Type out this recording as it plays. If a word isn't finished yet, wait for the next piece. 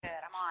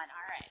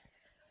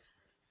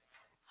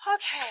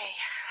Okay.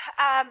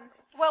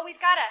 Well,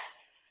 we've got a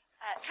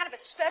kind of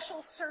a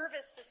special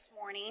service this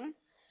morning.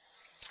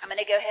 I'm going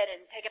to go ahead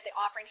and take up the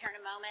offering here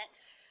in a moment.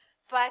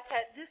 But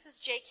this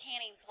is Jay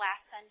Canning's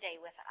last Sunday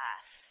with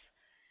us.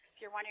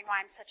 If you're wondering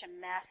why I'm such a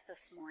mess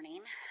this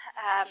morning.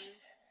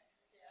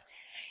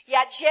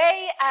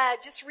 Jay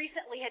just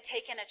recently had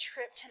taken a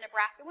trip to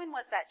Nebraska. When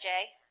was that,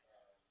 Jay?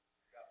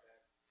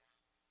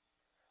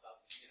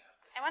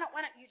 And why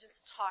don't you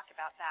just talk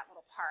about that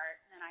little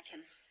part, and then I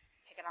can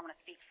pick it. I want to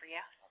speak for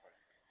you.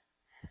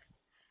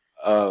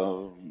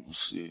 Let's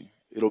see.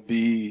 It'll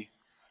be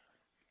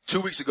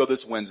 2 weeks ago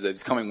this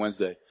coming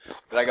Wednesday,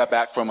 that I got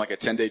back from like a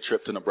 10-day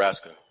trip to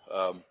Nebraska.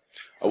 I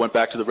went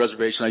back to the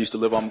reservation I used to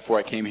live on before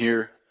I came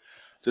here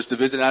just to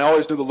visit. And I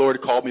always knew the Lord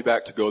had called me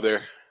back to go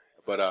there.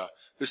 But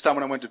this time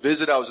when I went to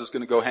visit, I was just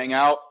going to go hang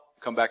out,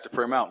 come back to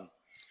Prayer Mountain.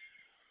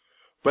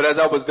 But as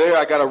I was there,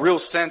 I got a real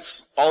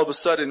sense all of a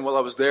sudden while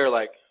I was there,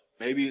 like,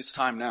 maybe it's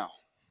time now.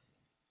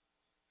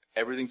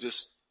 Everything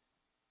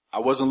I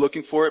wasn't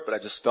looking for it, but I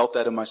just felt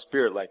that in my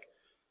spirit, like,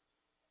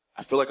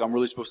 I feel like I'm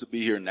really supposed to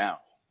be here now.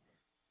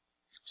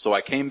 So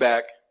I came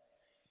back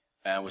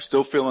and was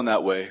still feeling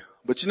that way.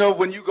 But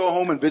when you go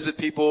home and visit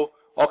people,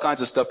 all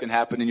kinds of stuff can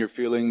happen in your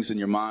feelings and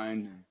your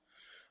mind.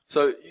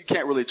 So you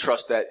can't really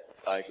trust that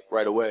like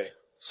right away.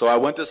 So I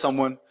went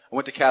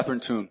to Catherine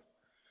Toon,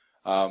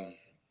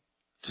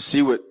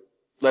 to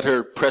let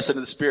her press into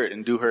the Spirit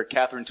and do her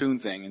Catherine Toon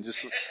thing and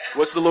just,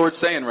 what's the Lord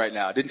saying right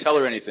now? I didn't tell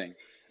her anything.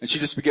 And she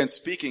just began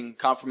speaking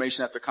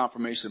confirmation after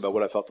confirmation about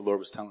what I felt the Lord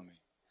was telling me.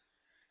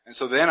 And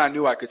so then I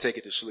knew I could take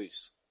it to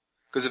Schließ.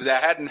 Because if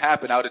that hadn't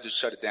happened, I would have just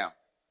shut it down.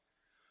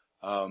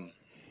 And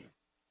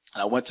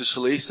I went to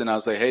Schließ and I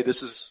was like, hey,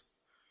 this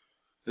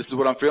is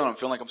what I'm feeling. I'm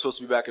feeling like I'm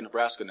supposed to be back in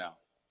Nebraska now.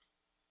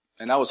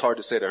 And that was hard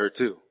to say to her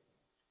too.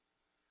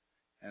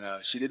 And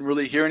she didn't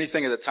really hear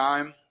anything at the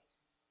time.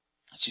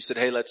 She said,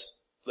 hey,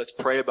 let's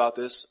pray about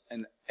this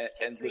and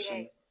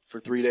listen for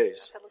 3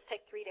 days. I said, let's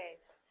take 3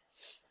 days.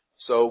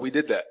 So we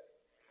did that.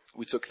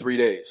 We took 3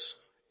 days.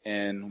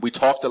 And we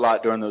talked a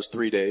lot during those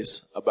 3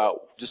 days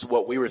about just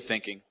what we were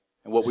thinking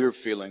and what we were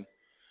feeling.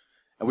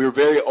 And we were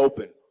very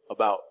open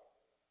about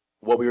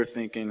what we were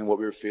thinking and what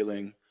we were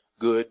feeling,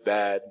 good,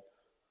 bad,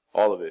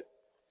 all of it.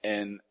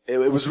 And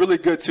it was really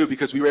good too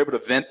because we were able to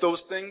vent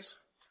those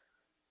things.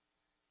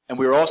 And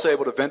we were also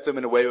able to vent them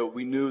in a way where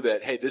we knew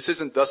that, hey, this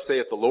isn't thus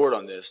saith the Lord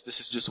on this. This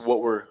is just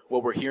what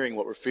we're hearing,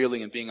 what we're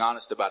feeling, and being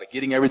honest about it,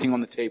 getting everything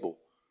on the table.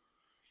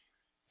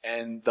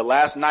 And the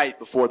last night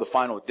before the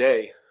final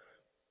day,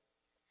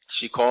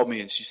 she called me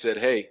and she said,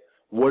 hey,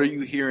 what are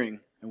you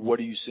hearing and what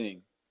are you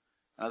seeing?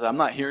 And I was like, I'm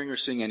not hearing or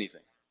seeing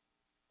anything.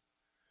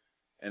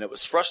 And it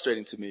was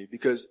frustrating to me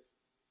because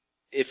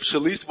if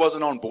Schließ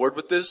wasn't on board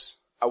with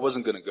this, I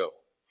wasn't going to go.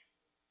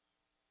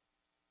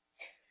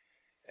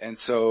 And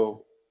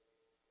so,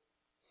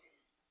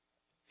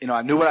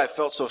 I knew what I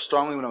felt so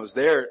strongly when I was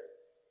there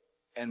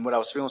and what I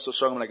was feeling so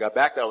strongly when I got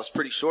back that I was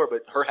pretty sure,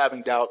 but her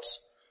having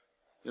doubts,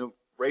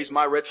 raised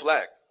my red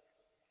flag.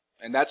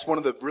 And that's one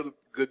of the really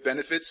good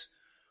benefits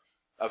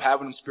of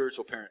having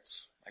spiritual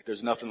parents. Like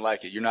there's nothing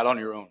like it. You're not on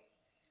your own.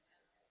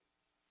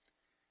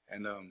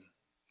 And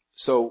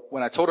so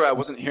when I told her I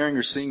wasn't hearing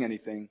or seeing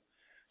anything,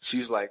 she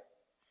was like,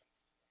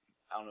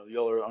 I don't know,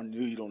 y'all are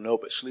new, you don't know,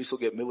 but Schließ will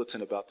get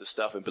militant about this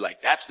stuff and be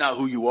like, that's not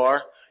who you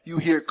are. You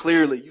hear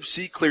clearly. You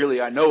see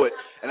clearly. I know it.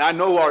 And I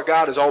know our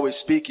God is always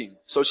speaking.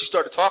 So she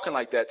started talking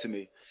like that to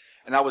me.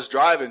 And I was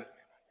driving.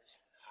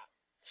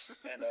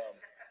 And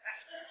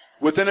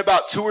within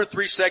about 2 or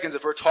 3 seconds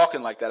of her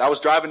talking like that, I was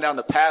driving down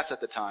the pass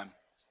at the time.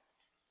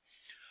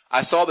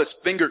 I saw this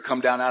finger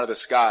come down out of the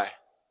sky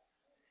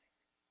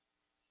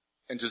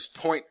and just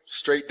point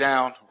straight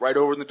down, right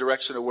over in the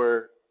direction of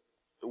where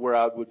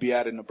I would be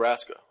at in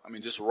Nebraska. I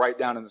mean, just right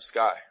down in the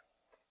sky.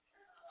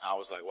 I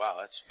was like, wow,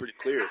 that's pretty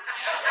clear.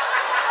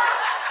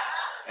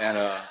 And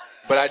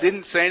but I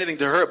didn't say anything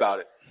to her about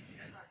it.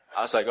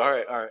 I was like, all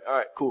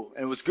right, cool.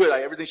 And it was good.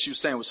 Everything she was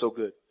saying was so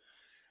good.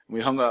 And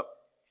we hung up,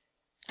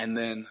 and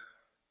then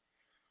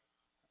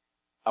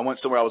I went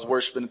somewhere. I was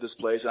worshiping at this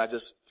place, and I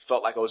just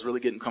felt like I was really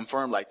getting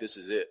confirmed, like this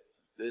is it.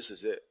 This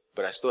is it.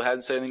 But I still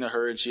hadn't said anything to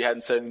her, and she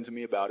hadn't said anything to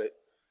me about it.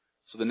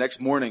 So the next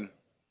morning,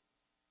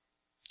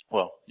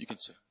 well, you can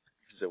say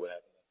what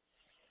happened.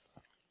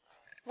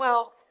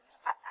 Well,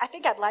 I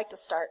think I'd like to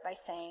start by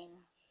saying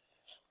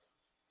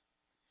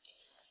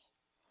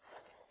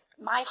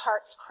my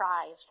heart's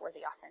cry is for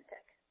the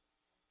authentic.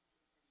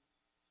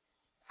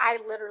 I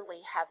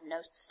literally have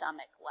no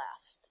stomach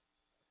left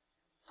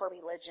for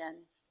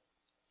religion,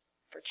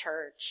 for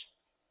church,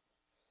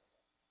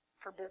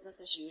 for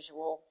business as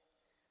usual,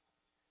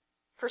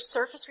 for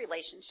surface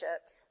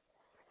relationships,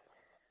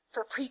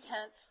 for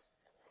pretense,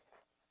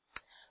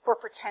 for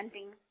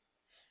pretending,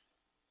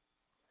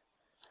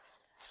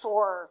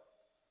 for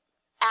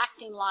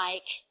acting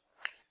like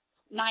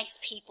nice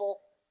people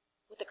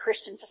with a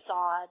Christian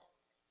facade.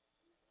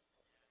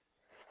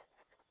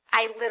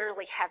 I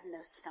literally have no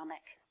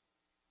stomach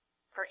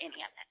for any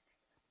of it.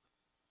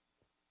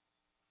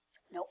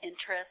 No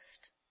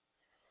interest,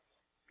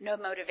 no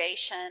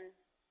motivation,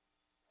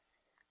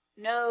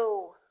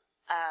 no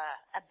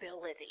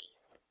ability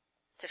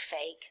to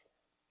fake.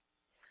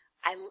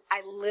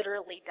 I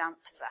literally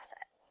don't possess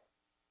it.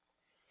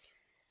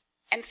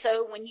 And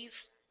so when you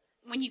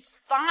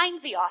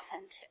find the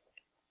authentic,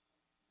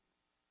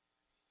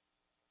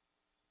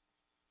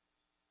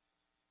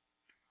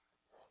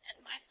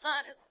 and my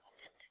son is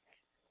authentic,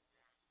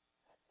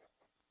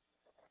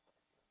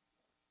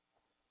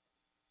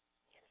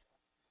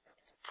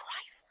 it's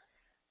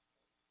priceless.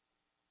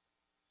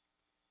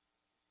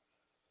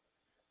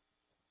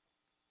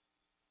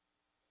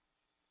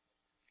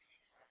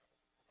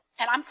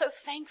 And I'm so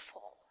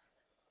thankful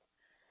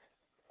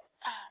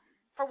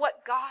for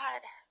what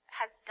God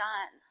has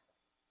done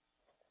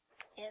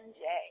in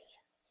Jay.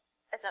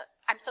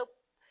 I'm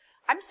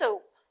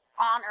so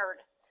honored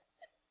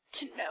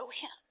to know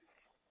him.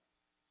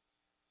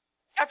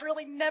 I've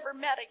really never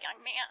met a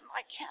young man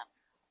like him.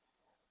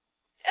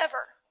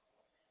 Ever.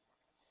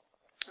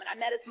 When I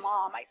met his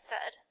mom, I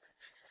said,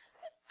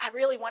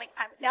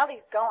 now that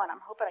he's gone,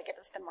 I'm hoping I get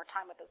to spend more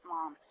time with his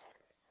mom.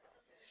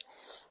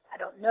 I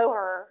don't know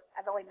her.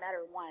 I've only met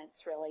her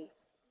once, really.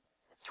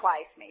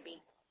 Twice,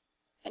 maybe.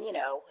 And,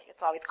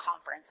 it's always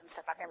conference and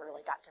stuff. I've never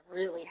really got to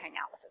really hang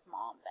out with his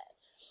mom, but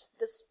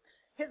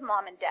his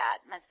mom and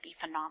dad must be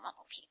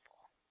phenomenal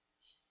people.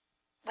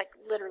 Like,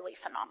 literally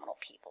phenomenal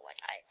people.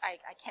 Like,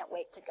 I can't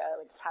wait to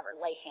go and just have her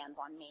lay hands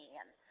on me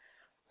and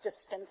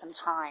just spend some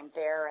time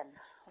there and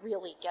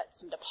really get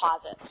some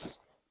deposits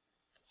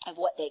of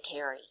what they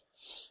carry.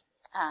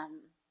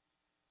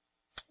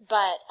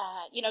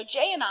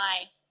 Jay and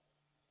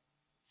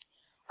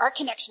our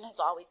connection has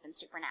always been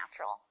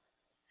supernatural.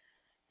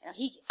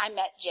 I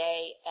met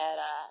Jay at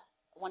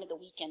one of the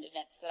weekend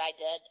events that I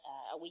did,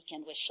 a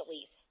weekend with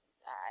Shalice.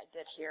 I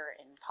did here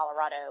in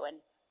Colorado,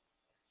 and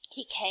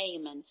he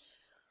came and,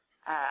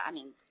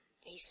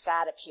 he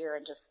sat up here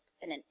and just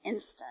in an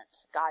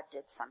instant, God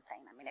did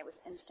something. It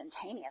was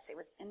instantaneous. It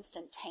was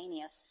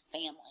instantaneous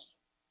family.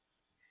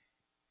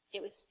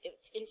 It was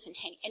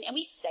instantaneous. And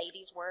we say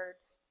these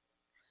words.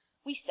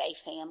 We say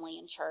family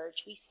in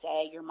church. We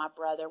say, you're my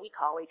brother. We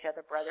call each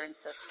other brother and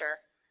sister.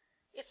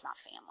 It's not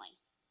family.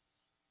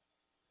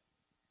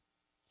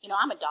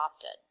 I'm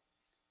adopted.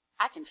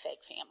 I can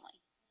fake family.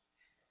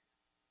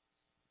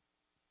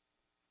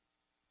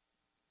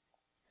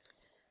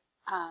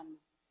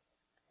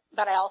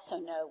 But I also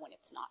know when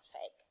it's not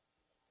fake.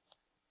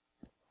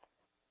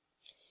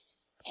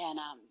 And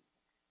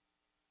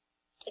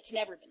it's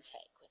never been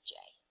fake with Jay.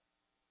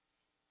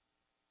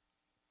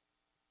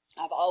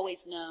 I've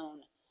always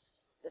known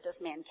that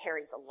this man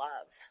carries a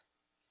love.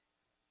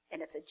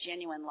 And it's a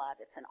genuine love.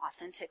 It's an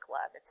authentic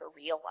love. It's a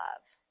real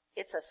love.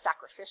 It's a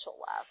sacrificial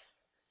love.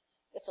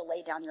 It's a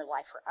lay down your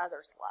life for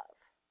others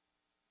love.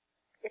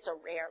 It's a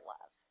rare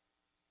love.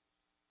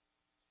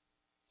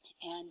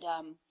 And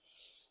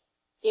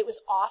it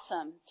was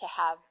awesome to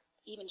have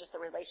even just the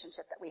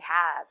relationship that we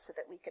had so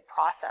that we could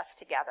process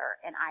together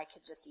and I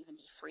could just even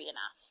be free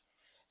enough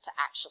to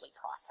actually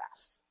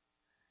process.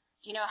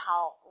 Do you know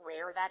how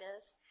rare that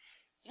is?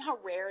 Do you know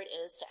how rare it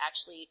is to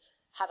actually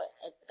have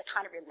the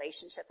kind of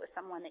relationship with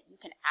someone that you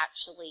can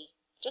actually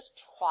just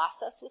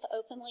process with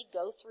openly,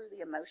 go through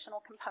the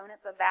emotional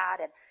components of that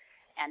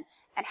and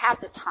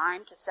have the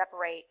time to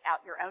separate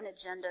out your own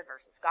agenda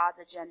versus God's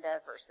agenda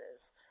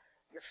versus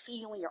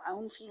your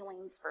own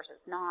feelings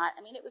versus not.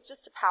 It was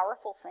just a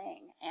powerful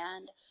thing.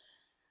 And,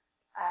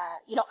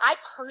 I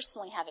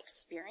personally have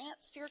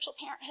experienced spiritual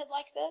parenthood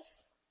like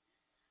this.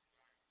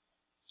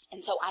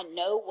 And so I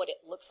know what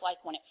it looks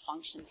like when it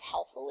functions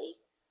healthily.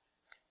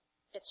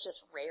 It's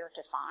just rare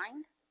to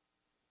find.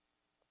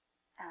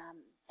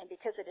 And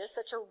because it is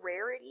such a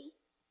rarity,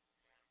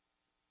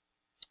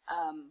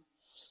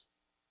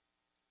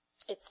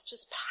 it's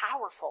just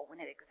powerful when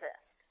it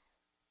exists.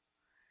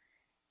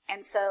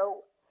 And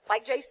so,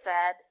 like Jay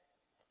said,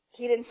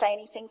 he didn't say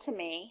anything to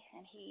me,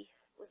 and he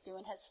was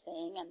doing his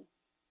thing. And,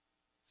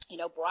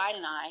 Brian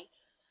and I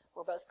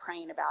were both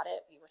praying about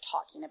it. We were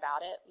talking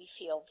about it. We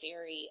feel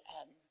very,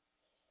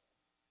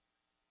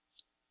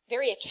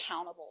 very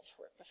accountable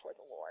for it before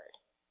the Lord,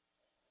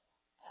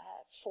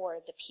 for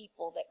the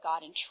people that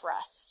God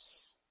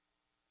entrusts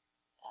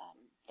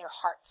their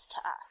hearts to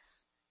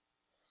us.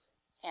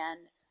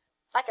 And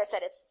like I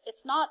said,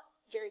 it's not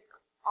very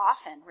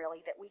often,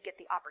 really, that we get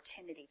the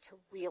opportunity to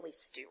really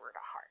steward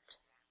a heart.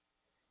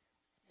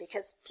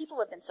 Because people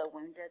have been so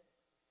wounded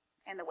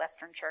in the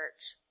Western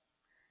church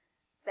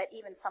that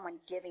even someone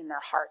giving their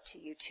heart to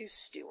you to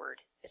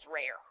steward is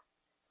rare.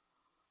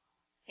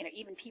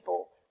 Even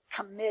people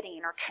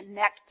committing or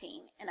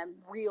connecting in a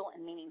real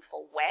and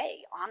meaningful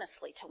way,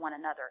 honestly, to one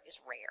another is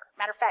rare.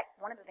 Matter of fact,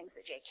 one of the things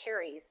that Jay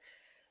carries,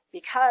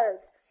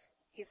 because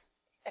he's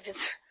of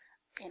his,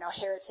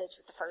 heritage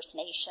with the First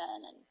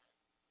Nation, and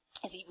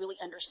as he really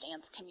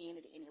understands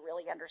community, and he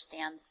really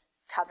understands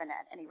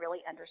covenant, and he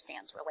really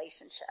understands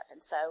relationship.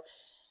 And so,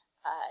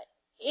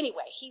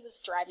 anyway, he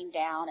was driving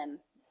down, and,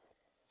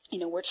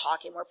 we're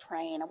talking, we're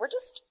praying, and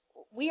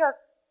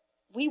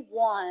we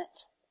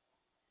want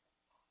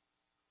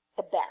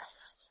the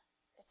best.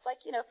 It's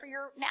like, for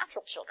your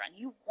natural children,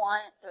 you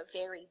want the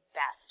very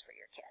best for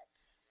your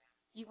kids.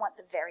 You want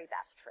the very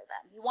best for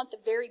them. You want the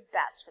very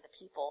best for the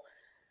people.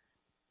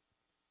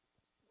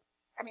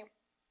 I mean,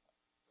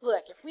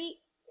 look,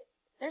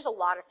 there's a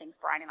lot of things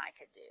Brian and I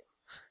could do.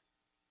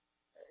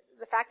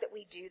 The fact that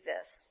we do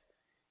this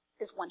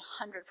is 100%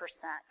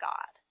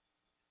 God.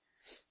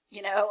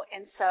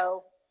 And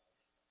so,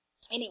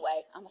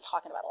 anyway, I'm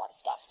talking about a lot of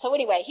stuff. So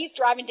anyway, he's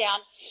driving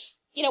down.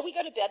 We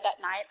go to bed that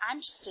night.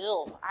 I'm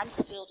still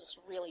just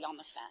really on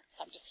the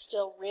fence. I'm just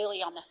still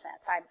really on the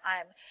fence.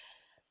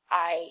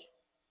 I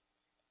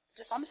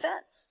just on the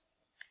fence.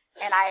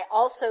 And I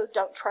also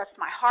don't trust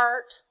my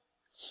heart,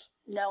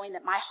 knowing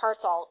that my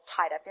heart's all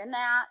tied up in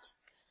that.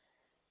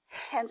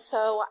 And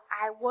so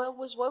I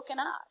was woken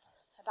up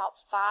about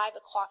 5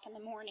 o'clock in the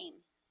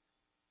morning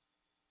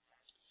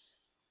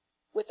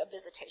with a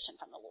visitation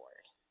from the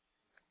Lord.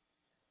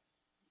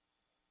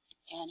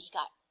 And he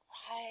got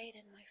right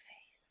in my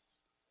face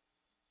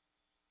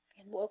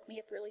and woke me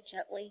up really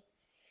gently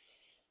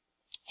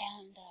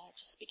and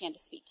just began to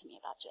speak to me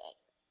about Jay.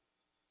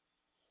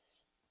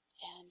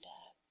 And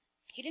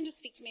he didn't just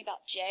speak to me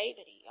about Jay,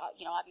 but he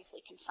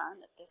obviously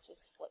confirmed that this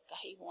was what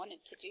he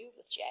wanted to do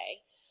with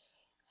Jay.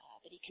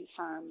 But he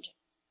confirmed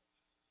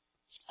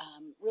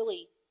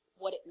really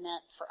what it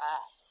meant for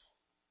us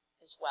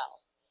as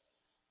well.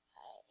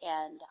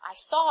 And I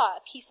saw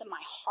a piece of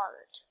my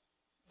heart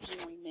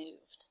being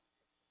removed.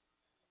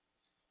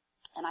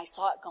 And I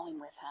saw it going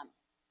with him.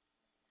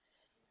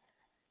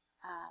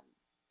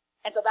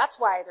 And so that's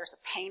why there's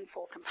a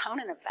painful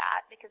component of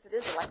that, because it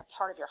is like a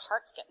part of your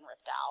heart's getting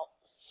ripped out.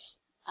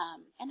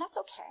 And that's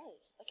okay.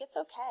 It's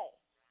okay.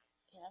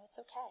 It's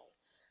okay.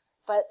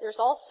 But there's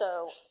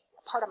also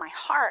a part of my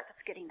heart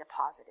that's getting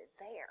deposited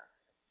there.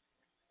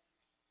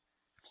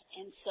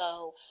 And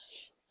so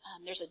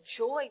there's a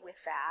joy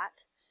with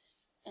that,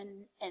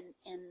 and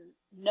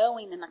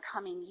knowing in the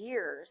coming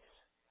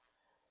years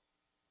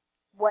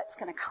what's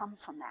going to come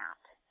from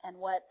that and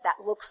what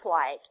that looks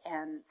like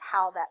and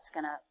how that's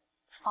going to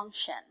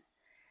function.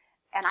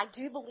 And I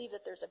do believe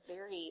that there's a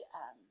very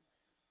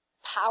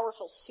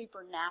powerful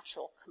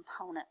supernatural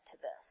component to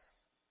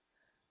this.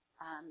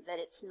 That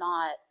it's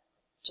not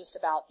just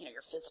about,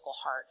 your physical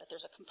heart, but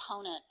there's a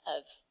component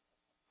of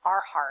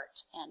our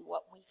heart and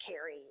what we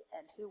carry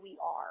and who we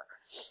are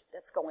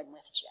that's going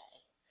with Jay.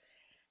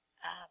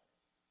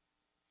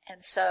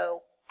 And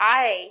so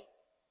I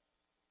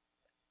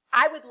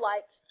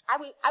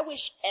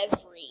wish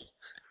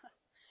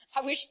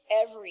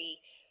every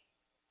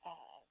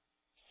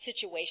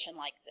situation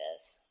like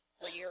this,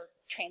 where you're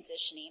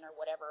transitioning or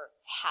whatever,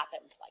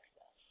 happened like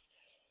this.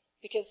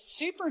 Because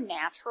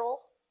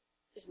supernatural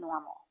is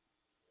normal.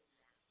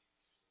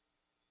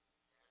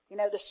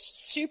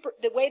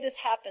 The way this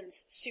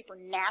happens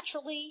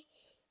supernaturally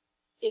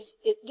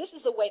this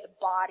is the way the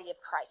body of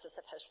Christ is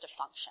supposed to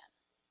function.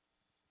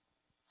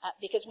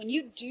 Because when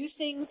you do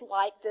things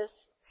like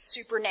this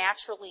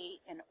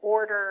supernaturally in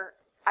order,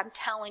 I'm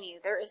telling you,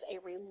 there is a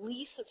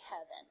release of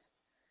heaven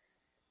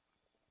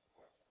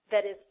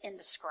that is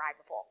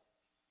indescribable.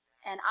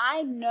 And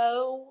I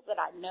know that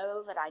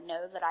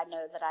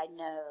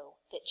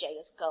Jay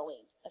is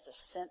going as a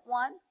sent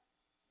one.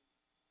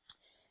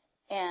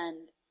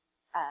 And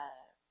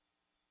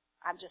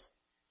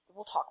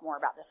we'll talk more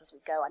about this as we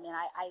go. I mean,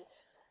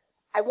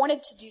 I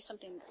wanted to do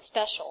something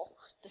special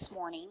this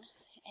morning,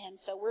 and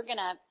so we're going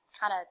to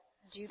kind of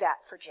do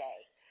that for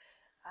Jay.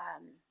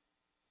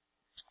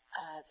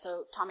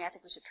 So, Tommy, I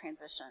think we should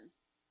transition,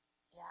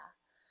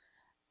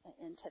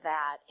 into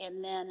that.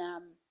 And then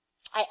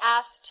I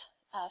asked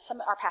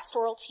some of our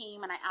pastoral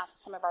team, and I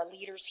asked some of our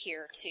leaders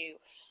here to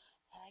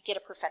get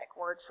a prophetic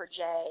word for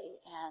Jay.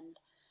 And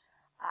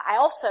I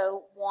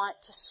also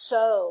want to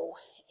sow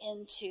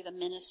into the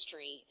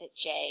ministry that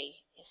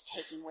Jay is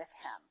taking with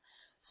him.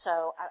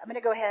 So I'm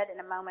going to go ahead in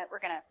a moment. We're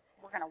going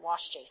to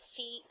wash Jay's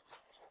feet.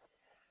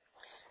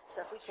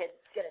 So if we could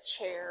get a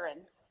chair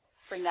and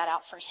bring that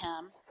out for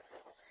him.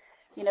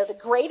 The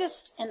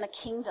greatest in the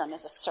kingdom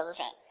is a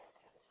servant.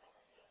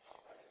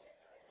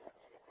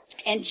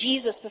 And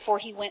Jesus, before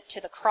he went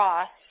to the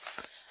cross,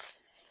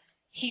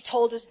 he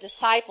told his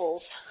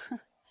disciples,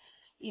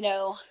 in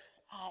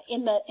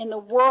the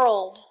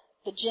world,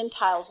 the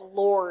Gentiles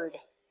lord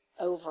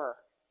over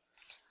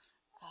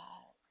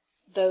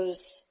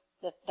those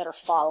that are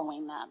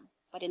following them.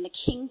 But in the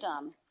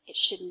kingdom, it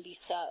shouldn't be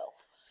so.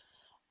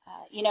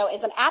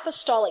 As an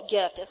apostolic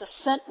gift, as a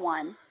sent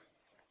one,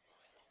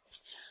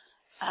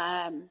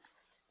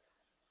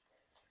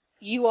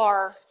 you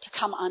are to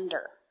come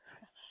under.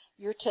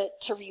 You're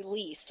to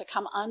release, to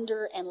come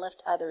under and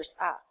lift others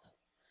up.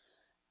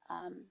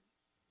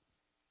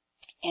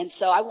 And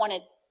so I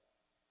wanted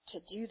to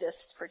do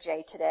this for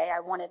Jay today. I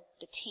wanted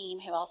the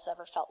team who else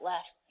ever felt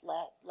led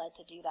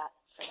to do that,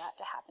 for that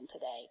to happen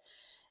today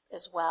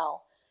as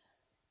well.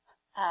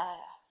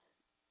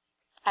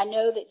 I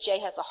know that Jay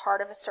has the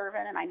heart of a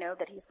servant, and I know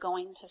that he's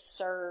going to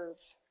serve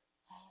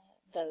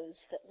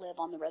those that live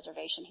on the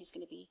reservation. He's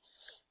going to be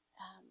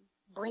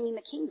bringing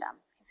the kingdom.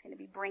 He's going to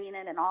be bringing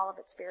it in all of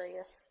its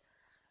various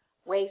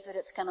ways that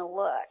it's going to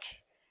look.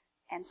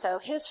 And so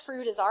his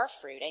fruit is our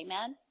fruit.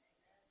 Amen?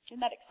 Isn't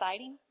that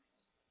exciting?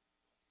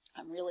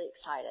 I'm really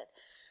excited.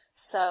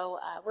 So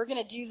we're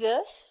going to do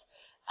this.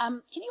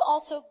 Can you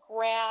also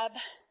grab,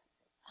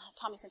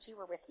 Tommy, since you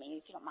were with me,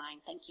 if you don't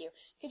mind, thank you.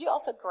 Could you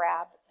also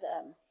grab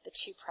the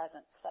two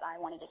presents that I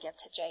wanted to give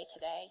to Jay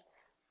today?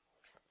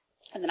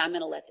 And then I'm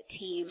going to let the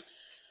team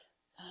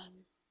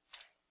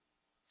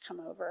come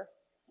over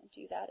and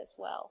do that as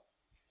well.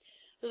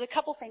 There's a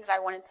couple things I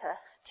wanted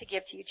to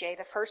give to you, Jay.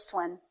 The first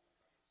one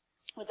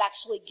was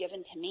actually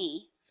given to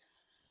me.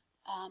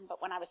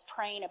 But when I was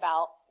praying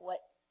about what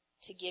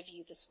to give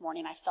you this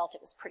morning, I felt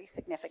it was pretty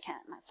significant.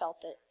 And I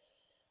felt that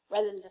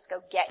rather than just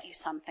go get you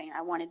something,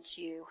 I wanted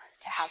you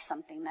to have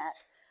something that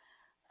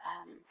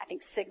I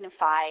think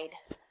signified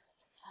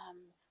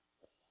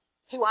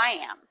who I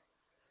am.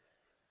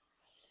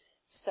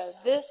 So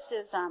this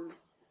is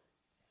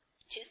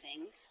two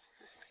things.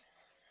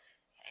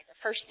 Okay, the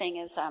first thing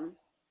is,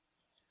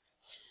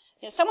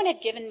 someone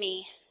had given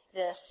me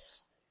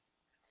this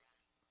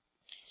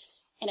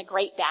in a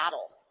great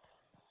battle.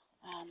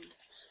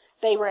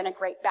 They were in a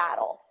great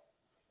battle.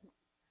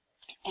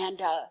 And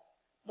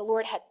the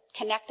Lord had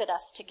connected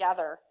us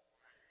together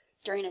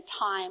during a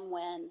time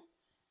when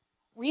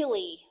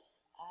really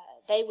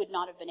they would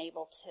not have been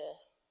able to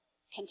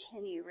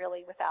continue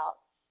really without,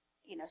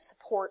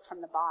 support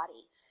from the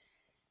body.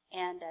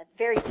 And a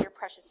very dear,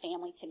 precious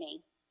family to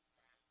me.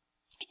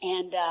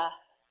 And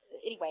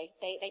anyway,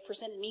 they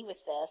presented me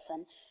with this,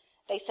 and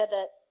they said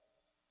that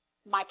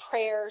my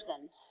prayers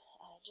and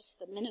just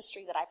the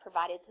ministry that I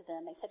provided to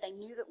them, they said they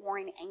knew that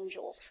warring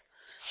angels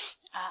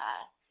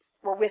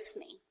were with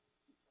me.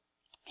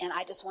 And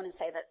I just want to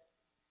say that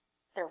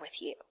they're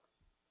with you.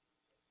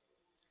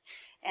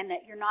 And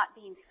that you're not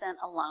being sent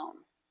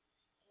alone.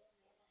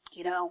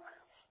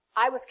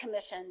 I was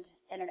commissioned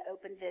in an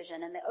open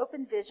vision. And the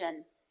open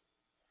vision,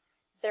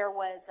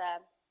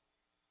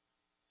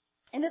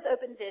 in this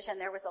open vision,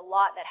 there was a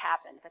lot that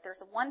happened. But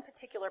there's one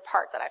particular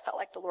part that I felt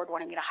like the Lord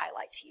wanted me to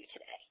highlight to you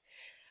today.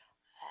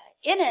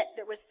 In it,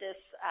 there was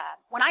this,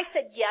 when I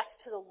said yes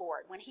to the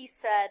Lord, when he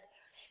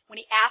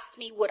asked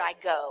me, would I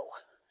go?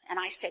 And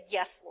I said,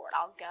 yes, Lord,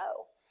 I'll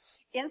go.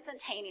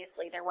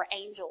 Instantaneously, there were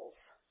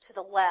angels to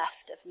the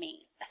left of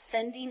me,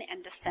 ascending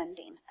and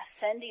descending,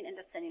 ascending and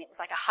descending. It was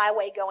like a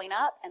highway going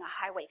up and a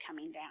highway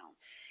coming down.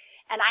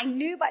 And I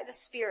knew by the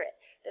Spirit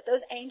that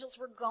those angels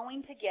were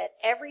going to get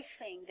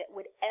everything that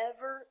would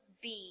ever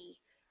be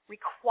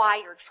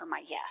required for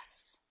my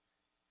yes.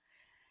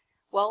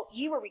 Well,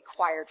 you were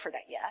required for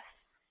that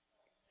yes.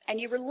 And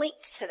you were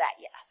linked to that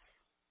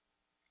yes.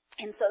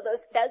 And so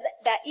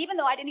that even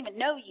though I didn't even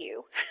know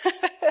you,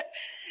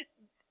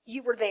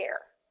 you were there.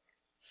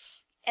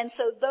 And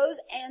so there's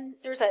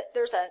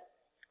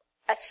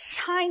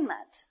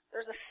assignments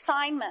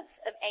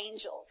of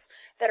angels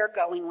that are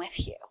going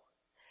with you.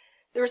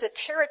 There's a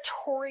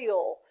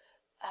territorial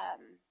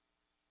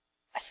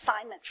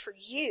assignment for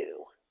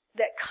you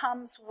that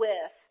comes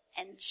with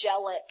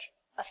angelic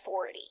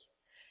authority.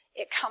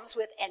 It comes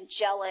with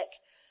angelic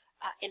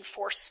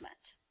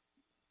enforcement.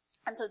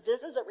 And so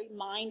this is a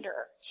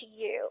reminder to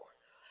you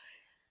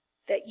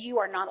that you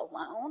are not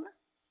alone.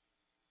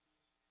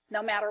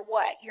 No matter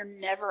what, you're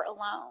never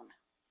alone.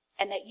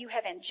 And that you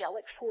have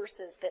angelic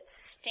forces that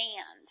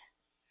stand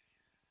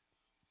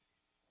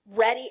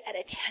ready at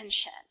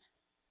attention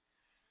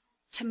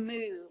to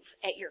move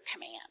at your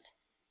command.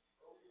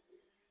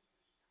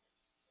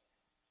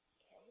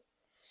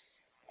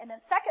 And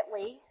then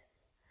secondly,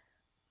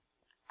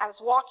 I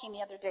was walking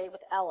the other day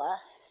with Ella,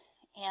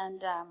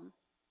 and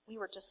we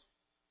were just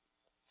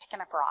picking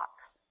up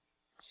rocks.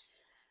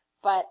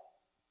 But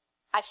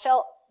I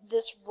felt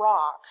this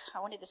rock, I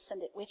wanted to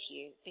send it with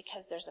you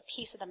because there's a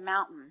piece of the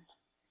mountain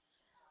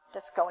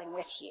that's going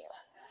with you.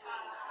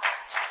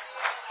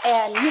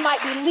 And you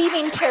might be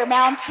leaving Prayer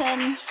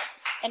Mountain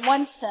in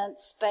one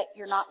sense, but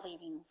you're not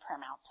leaving Prayer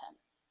Mountain.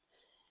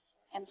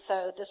 And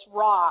so this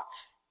rock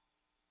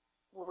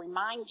will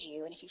remind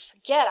you, and if you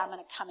forget, I'm going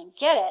to come and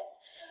get it.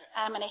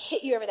 I'm going to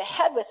hit you over the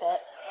head with it.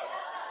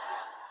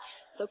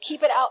 So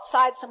keep it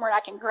outside somewhere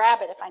I can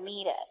grab it if I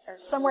need it, or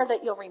somewhere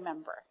that you'll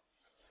remember.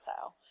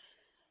 So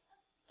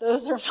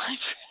those are my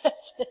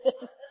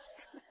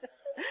presents.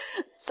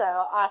 So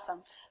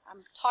awesome.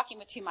 I'm talking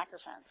with two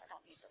microphones. I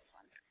don't need this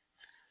one.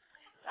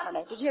 I don't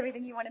know. Did you have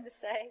anything you wanted to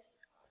say?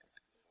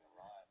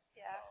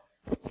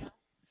 Yeah.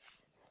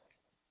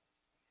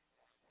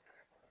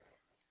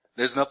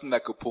 There's nothing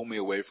that could pull me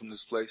away from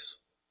this place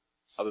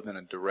other than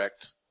a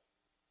direct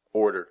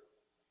order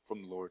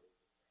from the Lord.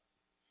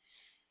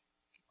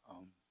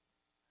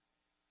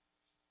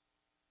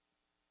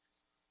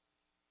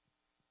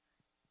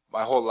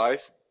 My whole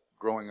life,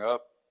 growing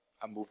up,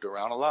 I moved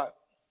around a lot.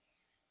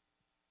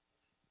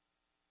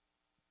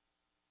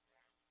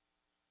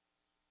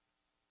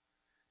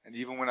 And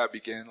even when I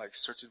began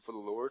searching for the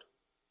Lord,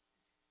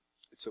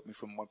 it took me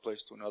from one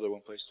place to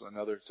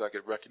another, so I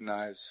could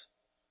recognize,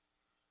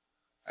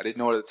 I didn't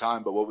know it at the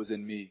time, but what was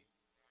in me,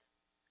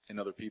 in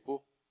other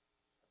people,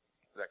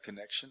 that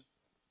connection.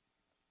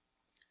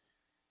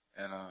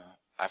 And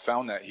I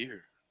found that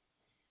here.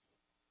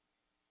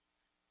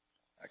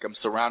 Like, I'm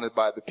surrounded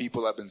by the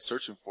people I've been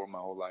searching for my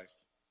whole life.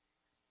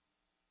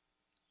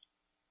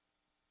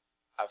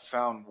 I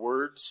found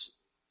words.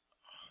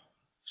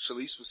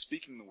 Shalise was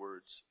speaking the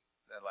words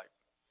that like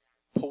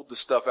pulled the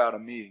stuff out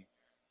of me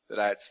that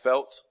I had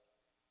felt,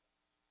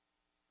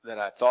 that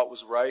I thought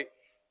was right,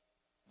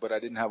 but I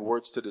didn't have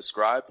words to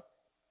describe.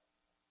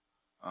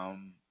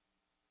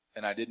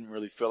 And I didn't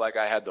really feel like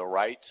I had the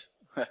right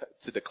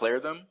to declare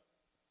them.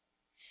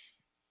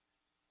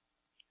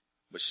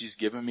 But she's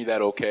given me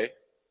that okay.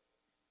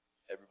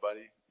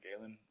 Everybody,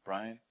 Galen,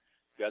 Brian,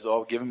 you guys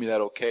all given me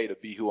that okay to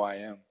be who I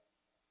am.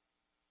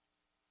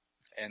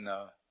 And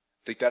I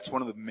think that's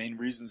one of the main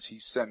reasons he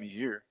sent me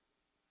here,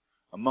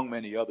 among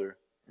many other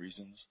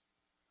reasons,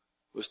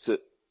 was to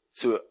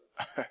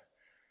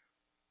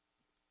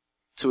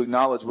to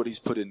acknowledge what he's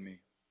put in me.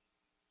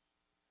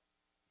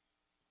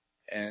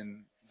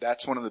 And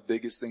that's one of the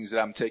biggest things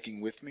that I'm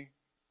taking with me,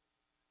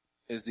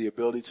 is the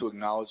ability to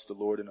acknowledge the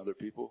Lord in other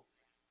people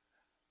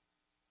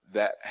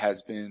that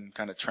has been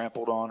kind of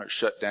trampled on or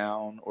shut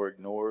down or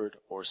ignored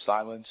or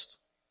silenced.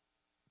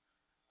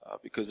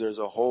 Because there's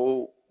a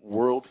whole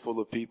world full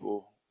of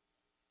people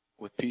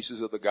with pieces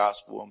of the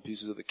gospel and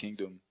pieces of the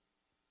kingdom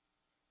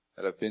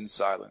that have been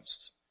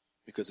silenced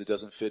because it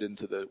doesn't fit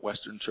into the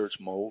Western church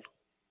mold.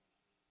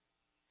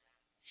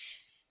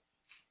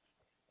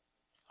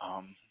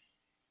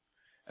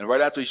 And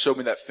right after he showed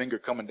me that finger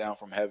coming down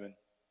from heaven,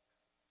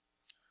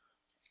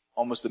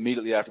 almost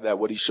immediately after that,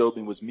 what he showed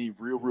me was me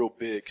real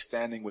big,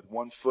 standing with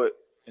 1 foot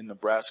in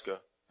Nebraska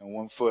and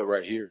 1 foot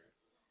right here.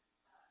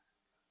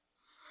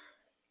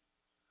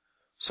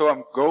 So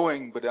I'm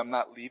going, but I'm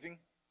not leaving,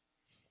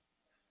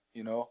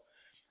 you know.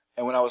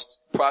 And when I was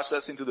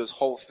processing through this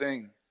whole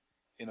thing,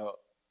 you know,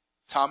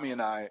 Tommy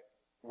and I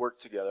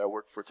worked together. I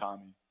worked for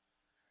Tommy.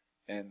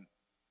 And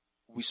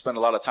we spent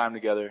a lot of time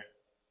together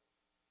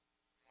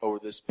over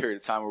this period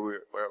of time where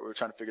we were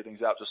trying to figure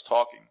things out, just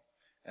talking.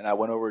 And I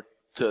went over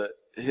to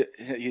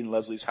he and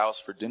Leslie's house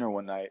for dinner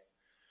one night,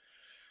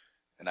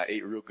 and I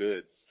ate real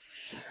good.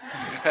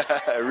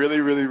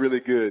 really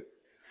good.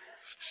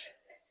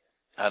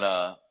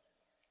 And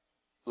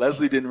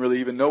Leslie didn't really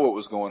even know what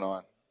was going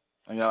on.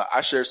 You know,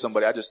 I share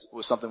somebody, I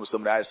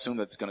assume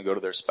that's going to go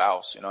to their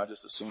spouse. You know, I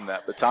just assumed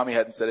that. But Tommy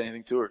hadn't said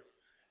anything to her.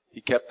 He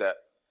kept that.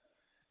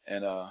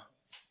 And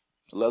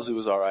Leslie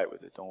was all right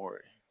with it. Don't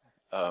worry.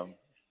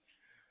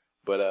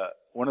 But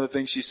one of the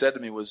things she said to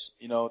me was,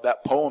 you know,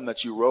 that poem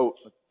that you wrote,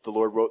 the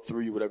Lord wrote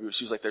through you, whatever.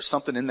 She was like, there's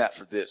something in that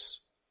for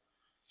this.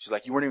 She's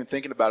like, you weren't even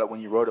thinking about it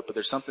when you wrote it, but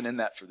there's something in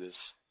that for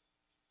this.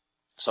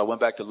 So I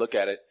went back to look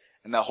at it,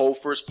 and that whole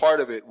first part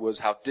of it was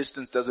how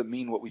distance doesn't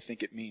mean what we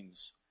think it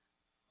means.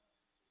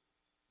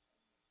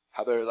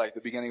 How they're like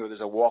the beginning of there's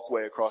a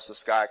walkway across the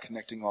sky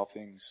connecting all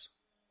things.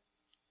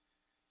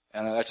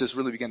 And that just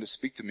really began to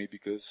speak to me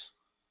because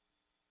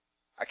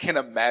I can't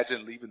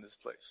imagine leaving this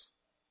place.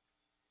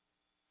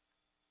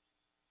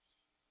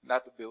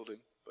 Not the building,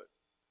 but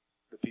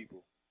the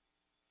people.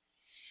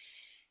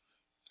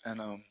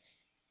 And,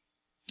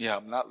 yeah,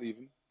 I'm not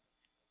leaving.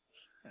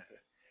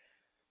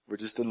 We're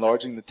just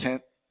enlarging the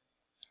tent.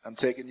 I'm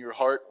taking your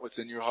heart, what's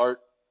in your heart,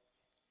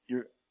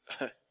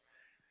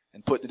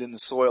 and putting it in the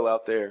soil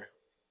out there.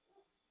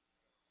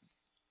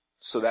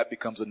 So that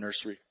becomes a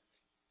nursery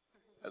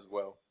as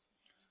well.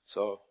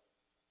 So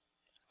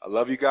I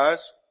love you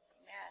guys.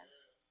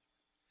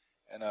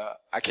 And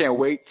I can't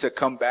wait to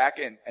come back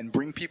and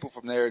bring people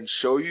from there and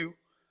show you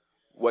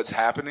what's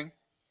happening.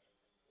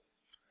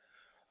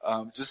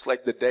 Just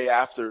like the day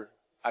after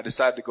I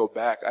decided to go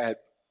back, I had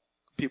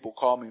people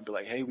call me and be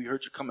like, hey, we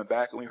heard you coming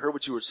back, and we heard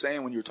what you were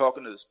saying when you were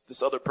talking to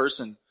this other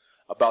person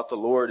about the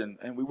Lord, and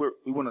we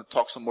want to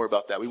talk some more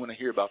about that. We want to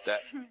hear about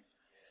that.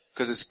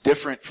 Because it's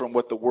different from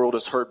what the world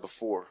has heard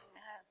before.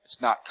 It's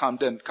not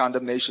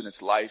condemnation,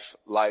 it's life.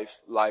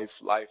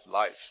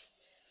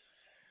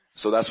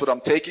 So that's what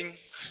I'm taking,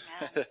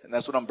 and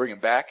that's what I'm bringing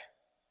back.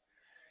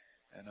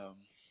 And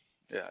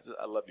yeah,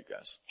 I love you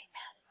guys.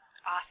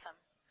 Amen.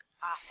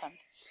 Awesome.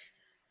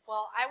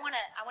 Well, I want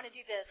to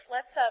do this.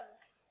 Let's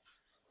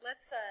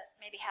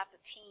maybe have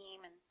the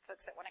team and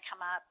folks that want to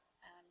come up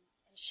and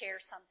share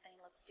something.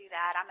 Let's do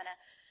that. I'm gonna,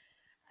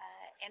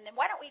 and then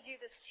why don't we do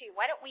this too?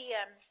 Why don't we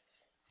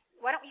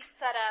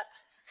set up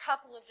a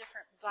couple of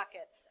different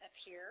buckets up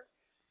here?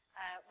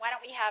 Why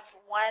don't we have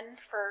one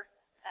for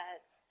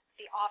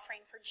the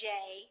offering for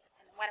Jay,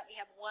 and why don't we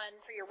have one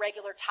for your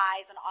regular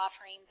tithes and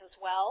offerings as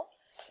well?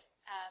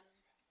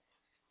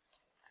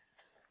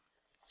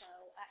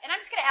 And I'm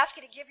just going to ask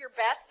you to give your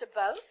best to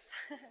both.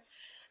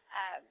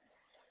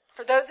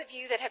 For those of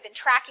you that have been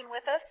tracking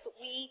with us,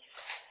 we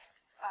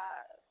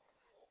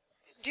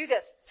do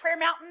this. Prayer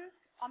Mountain,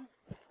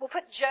 we'll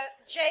put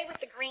Jay with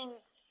the green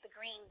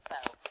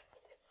bow.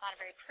 It's not a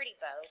very pretty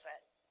bow, but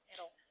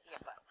it'll be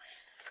a bow.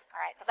 All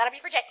right, so that'll be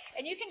for Jay.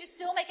 And you can just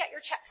still make out your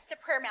checks to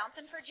Prayer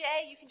Mountain for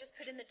Jay. You can just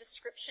put in the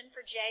description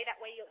for Jay.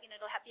 That way, it'll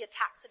be a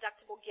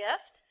tax-deductible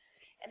gift.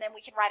 And then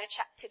we can write a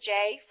check to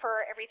Jay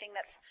for everything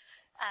that's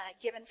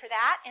given for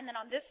that. And then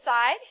on this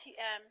side,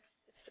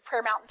 It's the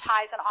Prayer Mountain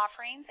tithes and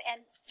offerings.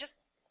 And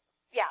just,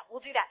 we'll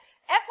do that.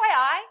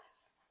 FYI,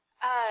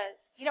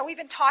 we've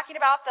been talking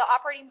about the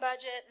operating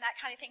budget and that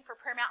kind of thing for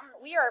Prayer Mountain.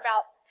 We are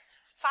about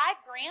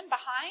 $5,000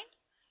 behind.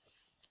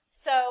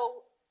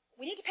 So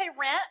we need to pay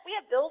rent. We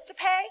have bills to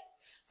pay.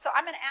 So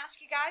I'm going to ask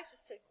you guys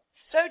just to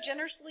sow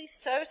generously,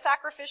 sow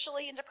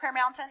sacrificially into Prayer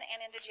Mountain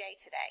and into Jay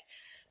today.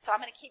 So I'm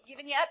going to keep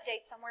giving you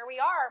updates on where we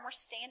are, and we're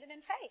standing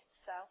in faith.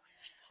 So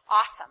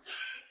awesome.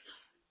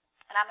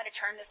 And I'm going to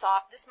turn this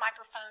off. This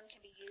microphone can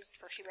be used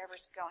for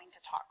whoever's going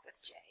to talk with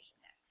Jay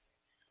next.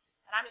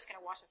 And I'm just going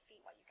to wash his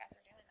feet while you guys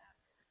are doing that.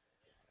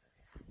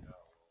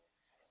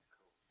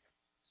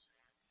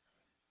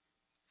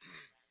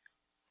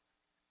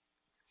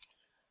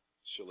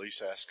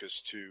 Shalise asked us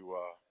to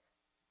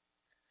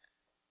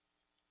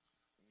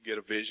get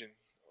a vision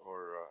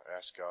or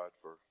ask God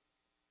for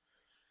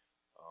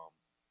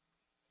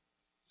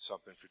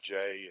something for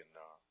Jay. And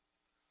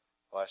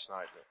last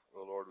night the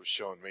Lord was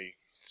showing me,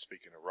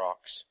 speaking of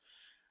rocks,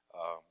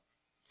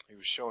 He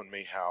was showing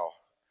me how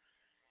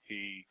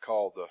He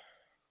called the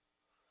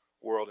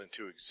world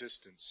into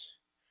existence.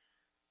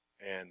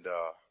 And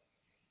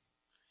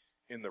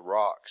in the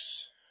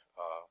rocks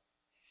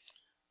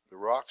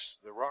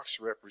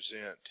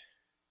represent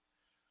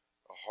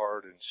a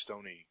hard and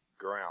stony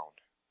ground.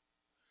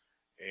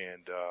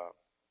 And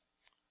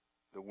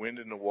the wind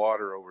and the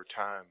water over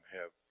time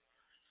have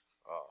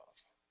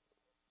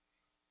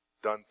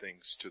done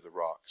things to the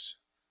rocks.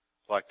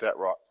 Like that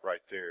rock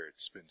right there,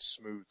 it's been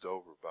smoothed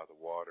over by the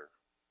water.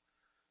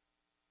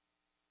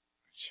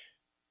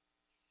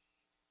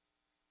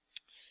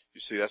 You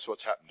see, that's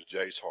what's happened to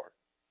Jay's heart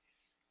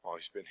while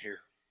he's been here.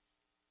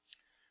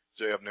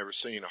 Jay, I've never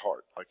seen a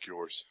heart like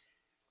yours.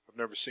 I've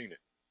never seen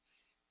it.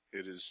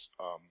 It is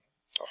a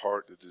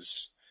heart that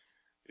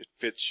it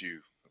fits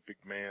you, a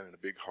big man and a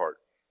big heart.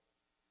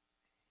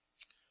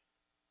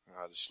 And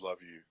I just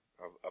love you.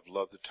 I've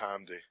loved the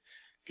time to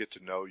get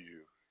to know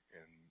you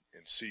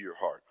and see your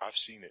heart. I've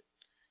seen it.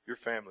 You're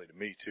family to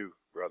me too,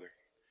 brother.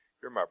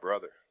 You're my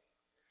brother.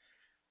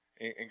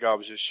 And God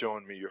was just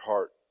showing me your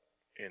heart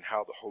and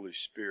how the Holy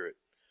Spirit,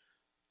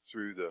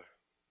 through the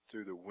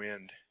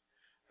wind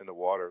and the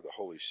water of the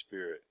Holy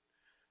Spirit,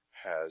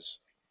 has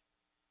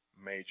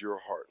made your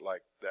heart,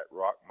 like that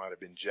rock might have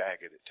been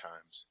jagged at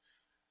times,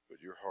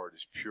 but your heart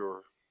is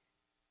pure,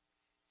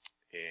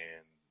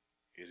 and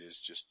it is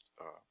just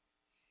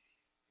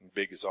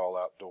big as all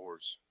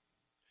outdoors.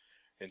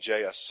 And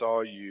Jay, I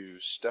saw you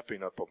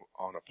stepping up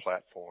on a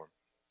platform,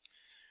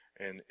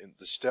 and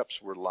the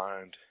steps were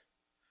lined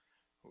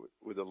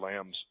with the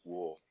lamb's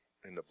wool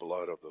and the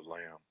blood of the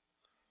lamb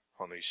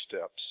on these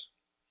steps.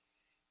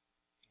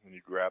 When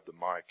you grab the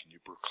mic and you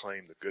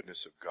proclaim the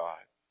goodness of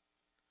God,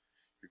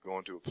 you're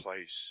going to a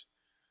place,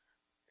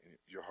 and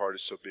your heart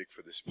is so big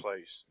for this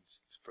place,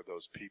 for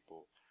those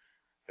people,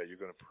 that you're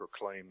going to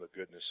proclaim the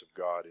goodness of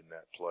God in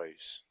that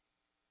place.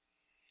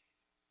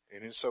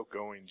 And in so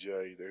going,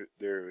 Jay,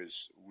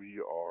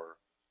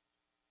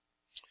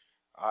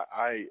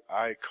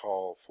 I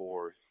call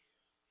forth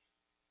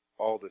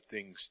all the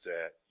things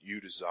that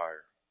you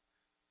desire.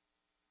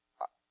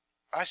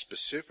 I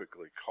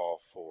specifically call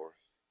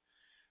forth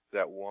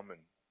that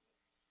woman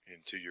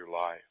into your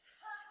life.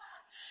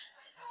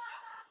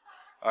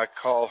 I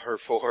call her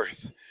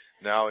forth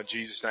now in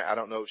Jesus' name. I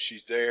don't know if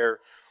she's there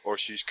or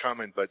she's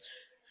coming, but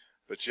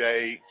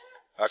Jay,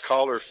 I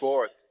call her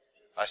forth.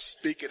 I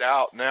speak it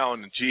out now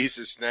in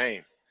Jesus'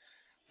 name.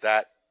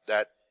 That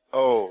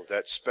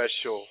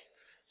special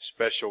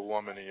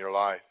woman in your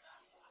life.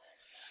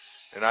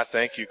 And I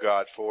thank you,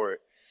 God, for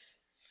it.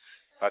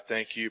 I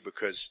thank you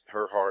because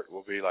her heart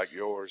will be like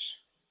yours,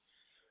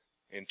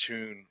 in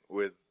tune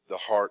with the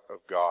heart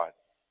of God.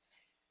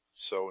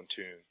 So in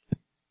tune.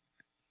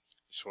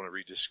 Just want to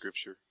read this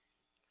scripture.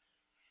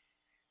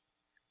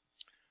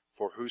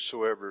 For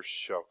whosoever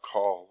shall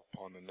call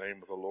upon the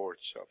name of the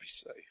Lord shall be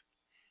saved.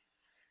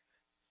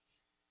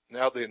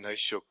 Now then they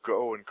shall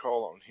go and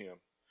call on him.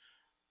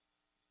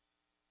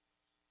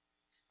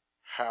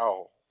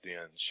 How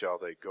then shall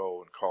they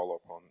go and call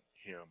upon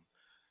him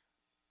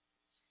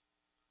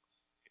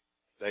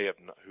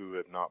who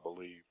have not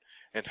believed?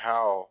 And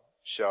how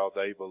shall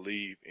they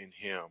believe in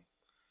him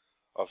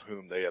of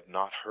whom they have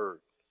not heard?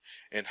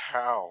 And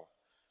how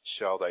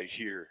shall they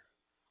hear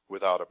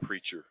without a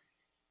preacher?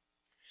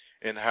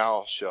 And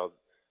how shall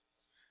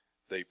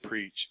they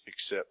preach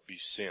except be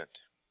sent?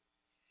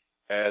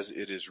 As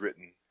it is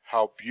written,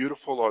 how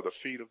beautiful are the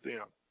feet of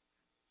them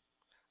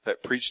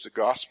that preach the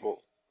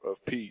gospel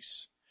of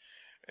peace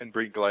and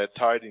bring glad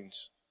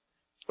tidings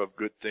of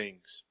good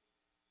things.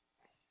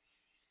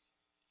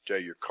 Jay,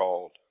 you're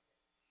called.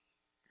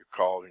 You're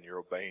called and you're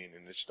obeying,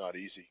 and it's not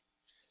easy.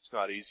 It's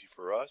not easy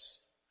for us.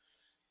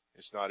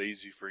 It's not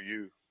easy for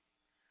you.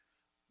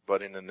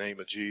 But in the name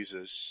of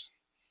Jesus,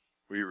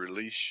 we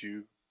release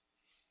you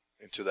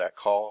into that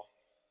call.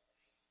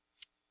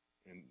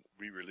 And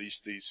we release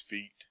these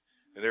feet.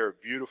 And they're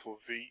beautiful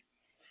feet.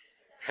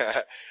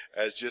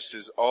 Just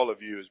as all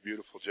of you is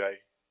beautiful, Jay.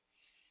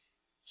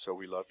 So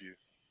we love you.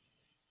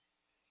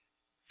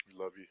 We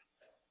love you.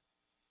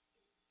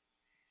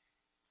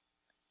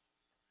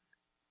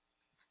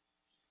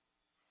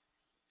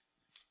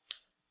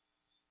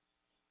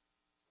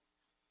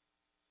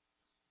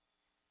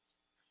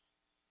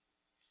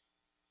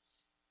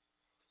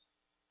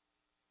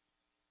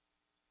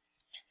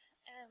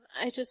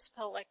 I just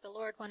felt like the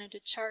Lord wanted to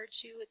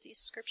charge you with these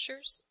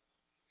scriptures.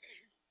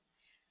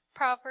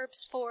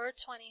 Proverbs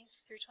 4:20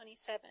 through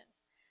 27.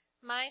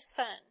 My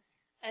son,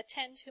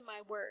 attend to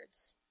my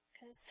words.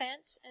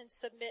 Consent and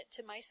submit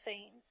to my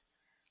sayings.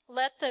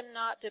 Let them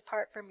not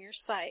depart from your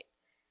sight.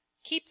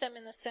 Keep them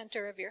in the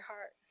center of your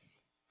heart.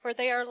 For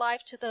they are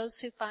life to those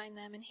who find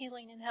them, and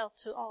healing and health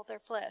to all their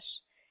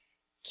flesh.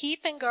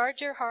 Keep and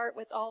guard your heart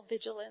with all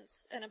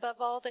vigilance, and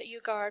above all that you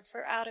guard,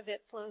 for out of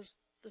it flows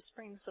the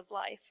springs of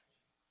life.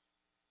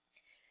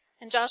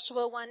 And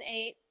Joshua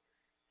 1:8,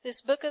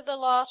 this book of the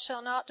law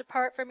shall not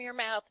depart from your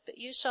mouth, but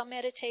you shall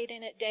meditate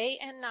in it day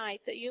and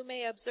night, that you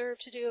may observe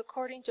to do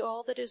according to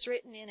all that is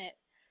written in it.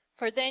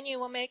 For then you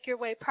will make your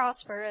way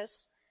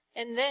prosperous,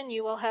 and then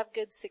you will have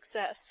good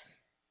success.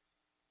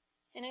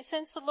 And I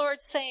sense the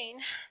Lord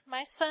saying,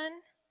 my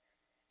son,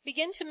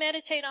 begin to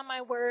meditate on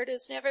my word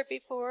as never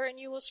before, and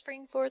you will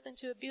spring forth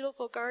into a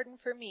beautiful garden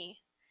for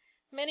me.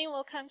 Many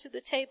will come to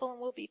the table and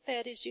will be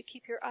fed as you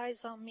keep your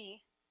eyes on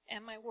me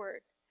and my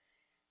word.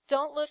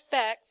 Don't look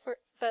back,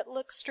 but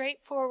look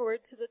straight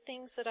forward to the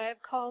things that I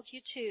have called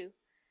you to.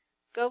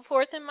 Go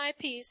forth in my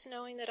peace,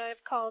 knowing that I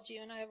have called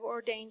you and I have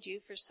ordained you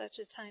for such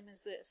a time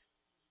as this.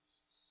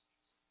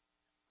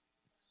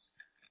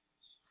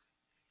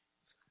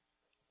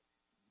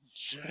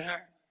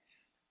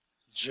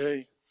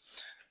 Jay,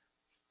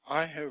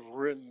 I have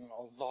written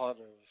a lot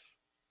of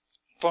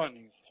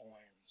funny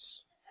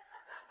poems,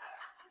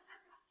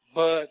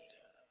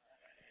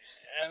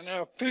 and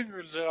I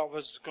figured that I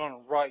was going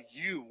to write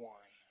you one,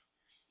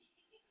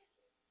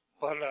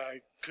 but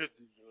I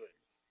couldn't do it.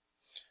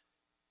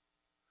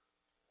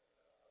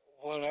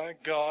 What I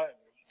got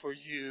for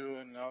you,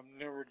 and I've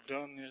never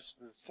done this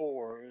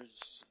before,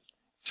 is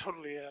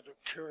totally out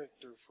of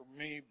character for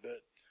me,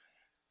 but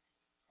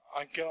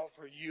I got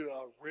for you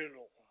a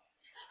riddle.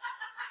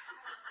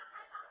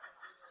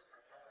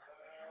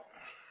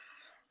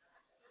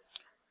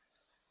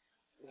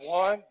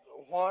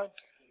 What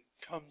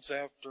comes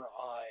after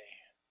I?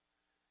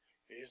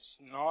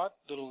 It's not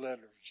the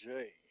letter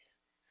J.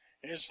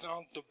 It's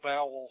not the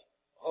vowel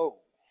O.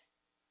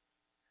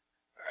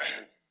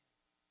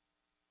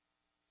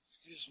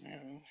 Excuse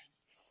me.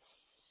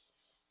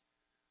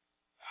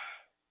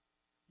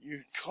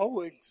 You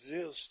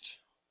coexist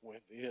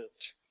with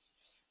it,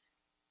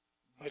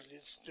 but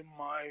its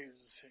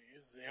demise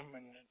is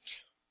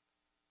imminent.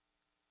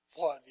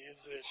 What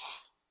is it?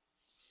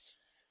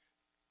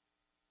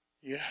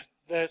 Yeah,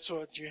 that's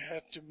what you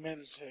have to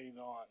meditate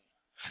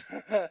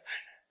on.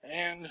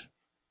 And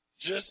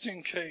just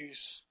in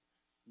case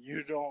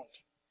you don't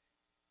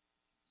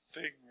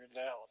figure it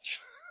out,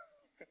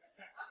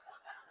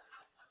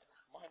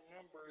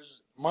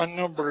 my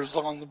number is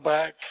on the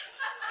back,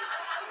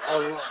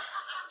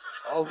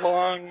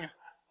 along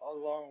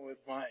with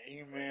my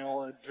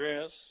email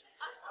address.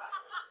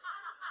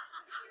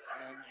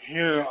 And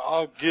here,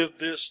 I'll give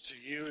this to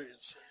you.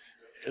 It's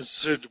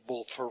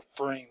suitable for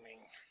framing.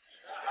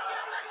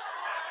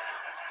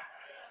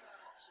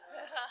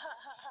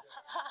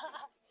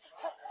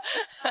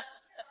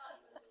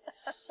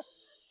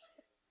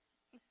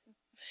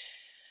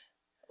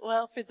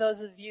 Well, for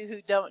those of you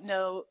who don't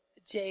know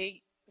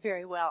Jay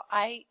very well,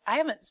 I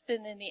haven't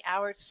spent any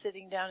hours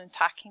sitting down and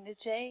talking to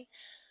Jay,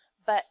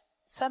 but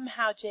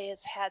somehow Jay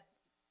has had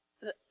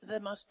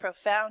the most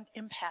profound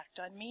impact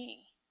on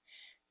me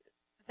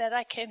that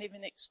I can't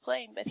even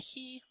explain. But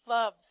he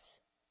loves,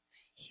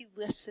 he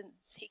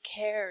listens, he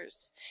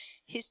cares.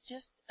 He's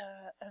just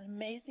an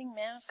amazing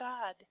man of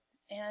God,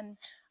 and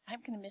I'm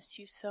going to miss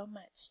you so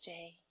much,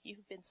 Jay.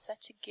 You've been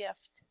such a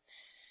gift,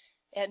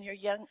 and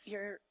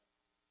you're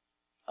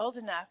old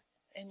enough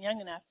and young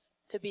enough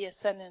to be a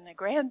son and a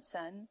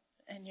grandson,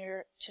 and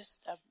you're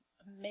just an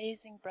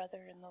amazing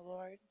brother in the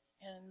Lord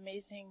and an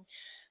amazing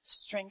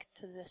strength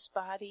to this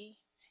body.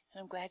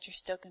 And I'm glad you're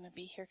still going to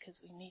be here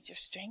because we need your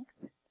strength.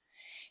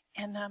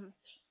 And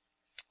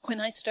when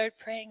I started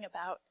praying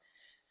about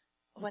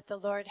what the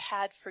Lord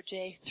had for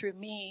Jay through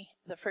me,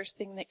 the first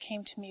thing that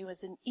came to me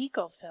was an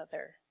eagle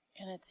feather.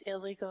 And it's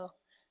illegal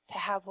to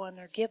have one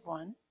or give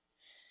one,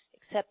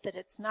 except that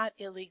it's not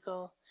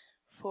illegal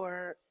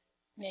for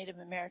Native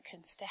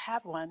Americans to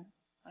have one.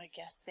 I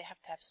guess they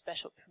have to have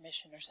special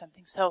permission or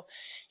something. So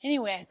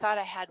anyway, I thought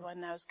I had one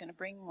and I was going to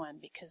bring one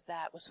because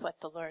that was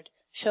what the Lord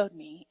showed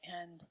me.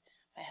 And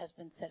my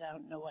husband said, I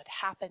don't know what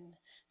happened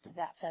to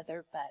that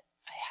feather, but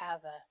I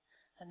have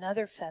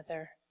another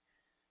feather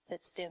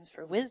that stands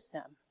for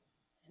wisdom,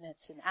 and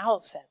it's an owl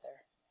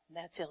feather. And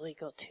that's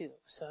illegal too.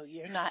 So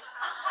you're not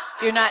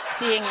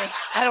seeing me.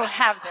 I don't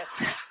have this.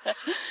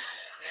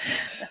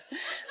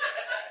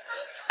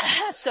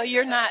 So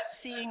you're not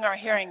seeing or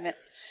hearing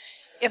this.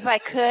 If I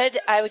could,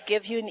 I would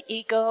give you an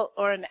eagle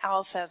or an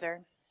owl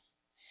feather.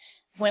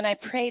 When I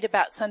prayed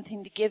about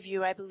something to give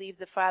you, I believe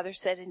the Father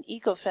said an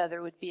eagle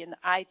feather would be an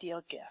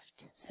ideal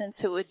gift.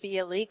 Since it would be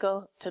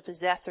illegal to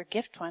possess or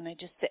gift one,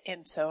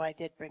 and so I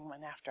did bring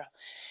one after all.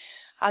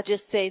 I'll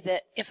just say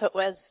that if it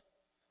was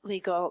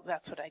legal,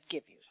 that's what I'd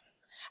give you.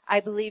 I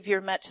believe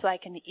you're much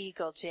like an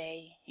eagle,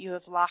 Jay. You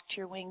have locked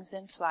your wings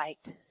in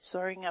flight,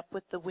 soaring up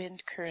with the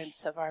wind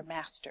currents of our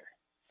master.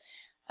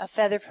 A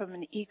feather from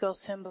an eagle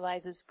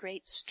symbolizes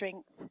great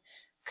strength,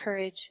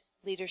 courage,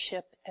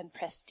 leadership, and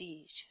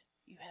prestige.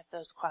 You have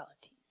those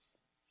qualities.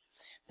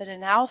 But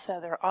an owl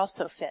feather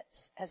also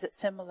fits, as it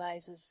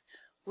symbolizes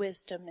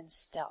wisdom and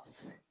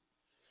stealth.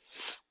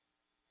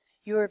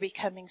 You are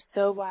becoming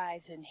so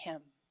wise in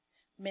him.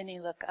 Many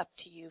look up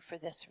to you for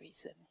this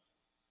reason.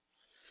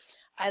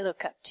 I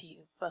look up to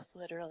you, both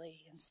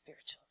literally and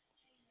spiritually.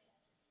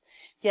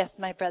 Yes,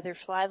 my brother,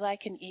 fly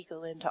like an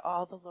eagle into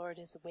all the Lord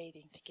is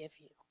waiting to give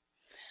you.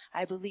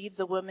 I believe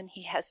the woman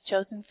he has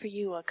chosen for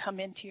you will come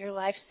into your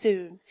life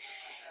soon,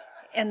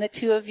 and the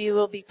two of you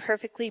will be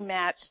perfectly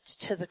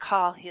matched to the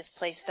call he has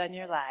placed on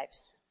your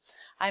lives.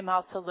 I'm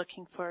also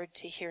looking forward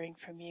to hearing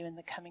from you in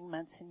the coming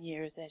months and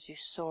years as you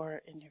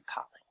soar in your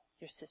calling,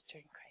 your sister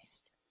in Christ.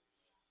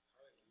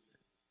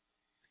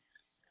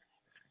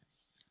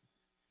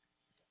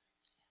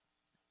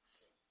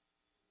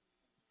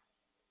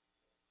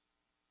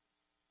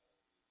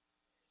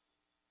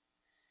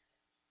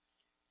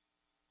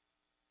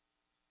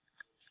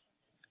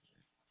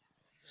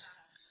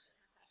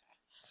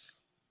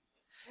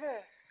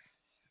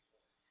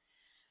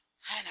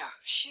 I know.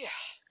 Phew.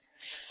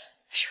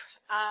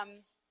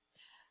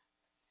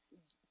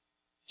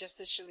 Just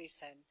as Shalice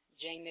said,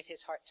 Jay knit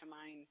his heart to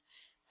mine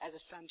as a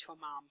son to a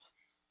mom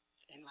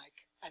in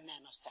like a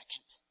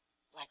nanosecond,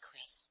 like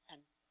Chris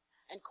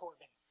and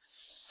Corbin.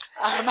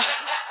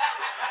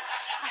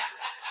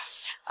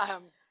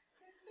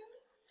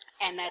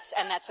 And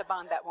that's a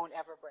bond that won't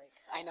ever break.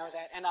 I know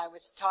that. And I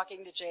was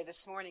talking to Jay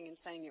this morning and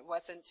saying it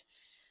wasn't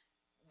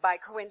by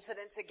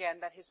coincidence again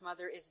that his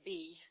mother is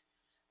B,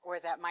 or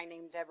that my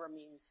name Deborah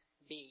means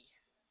bee.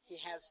 He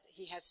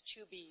has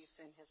two bees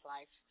in his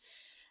life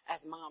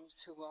as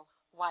moms who will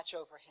watch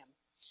over him.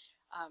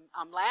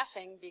 I'm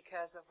laughing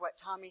because of what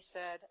Tommy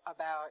said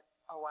about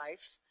a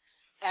wife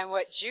and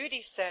what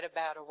Judy said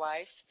about a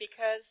wife,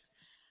 because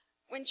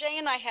when Jay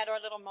and I had our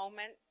little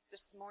moment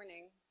this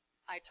morning,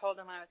 I told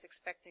him I was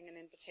expecting an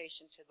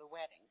invitation to the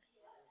wedding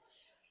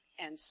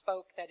and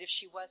spoke that if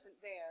she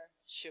wasn't there,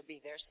 she'll be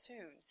there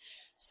soon.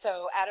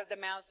 So out of the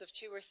mouths of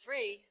two or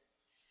three,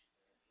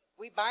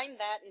 we bind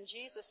that in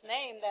Jesus'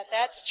 name,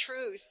 that's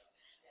truth,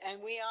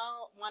 and we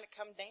all want to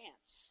come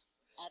dance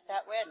at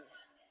that wedding.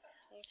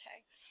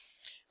 Okay.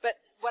 But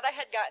what I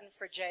had gotten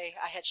for Jay,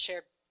 I had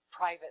shared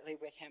privately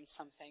with him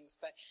some things,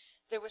 but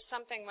there was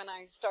something when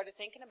I started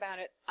thinking about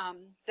it,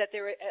 that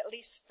there were at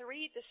least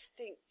three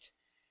distinct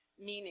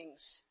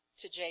meanings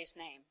to Jay's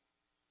name.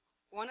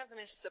 One of them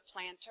is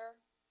supplanter,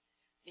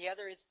 the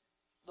other is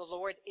the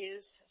Lord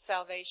is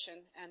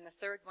salvation, and the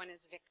third one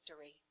is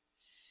victory.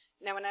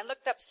 Now, when I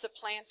looked up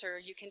supplanter,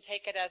 you can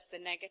take it as the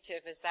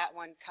negative, as that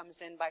one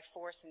comes in by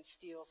force and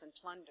steals and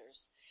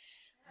plunders.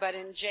 But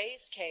in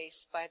Jay's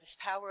case, by this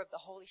power of the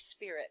Holy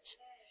Spirit,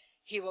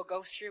 he will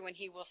go through and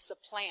he will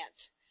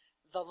supplant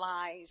the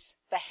lies,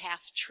 the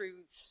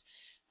half-truths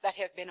that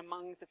have been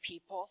among the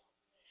people.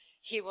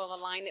 He will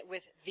align it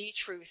with the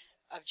truth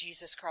of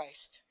Jesus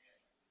Christ.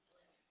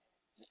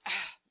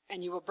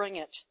 And you will bring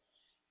it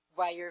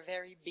by your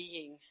very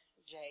being,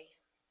 Jay.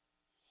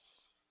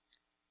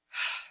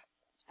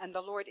 And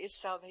the Lord is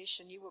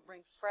salvation. You will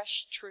bring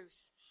fresh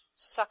truth,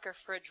 succor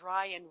for a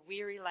dry and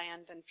weary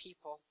land and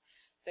people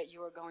that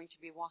you are going to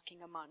be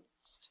walking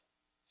amongst.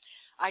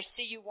 I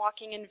see you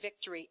walking in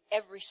victory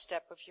every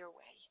step of your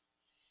way.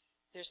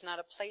 There's not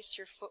a place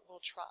your foot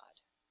will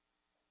trod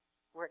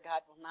where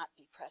God will not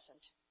be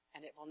present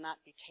and it will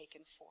not be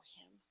taken for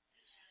him.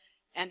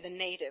 And the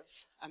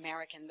Native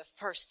American, the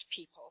first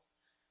people,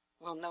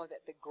 will know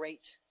that the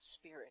Great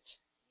Spirit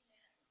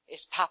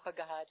is Papa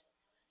God,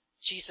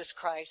 Jesus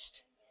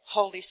Christ,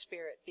 Holy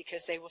Spirit,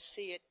 because they will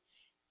see it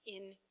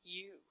in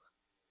you.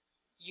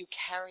 You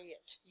carry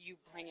it, you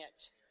bring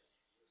it,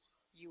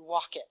 you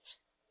walk it,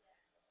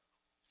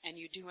 and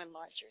you do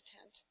enlarge your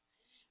tent.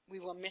 We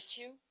will miss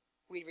you,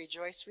 we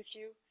rejoice with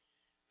you,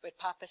 but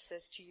Papa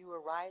says to you,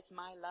 arise,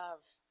 my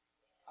love,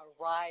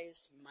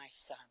 arise, my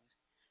son.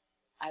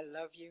 I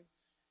love you,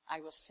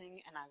 I will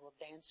sing and I will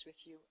dance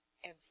with you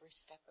every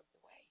step of the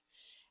way.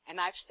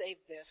 And I've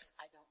saved this,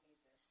 I don't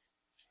need this.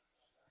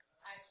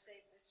 I've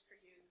saved this for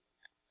you.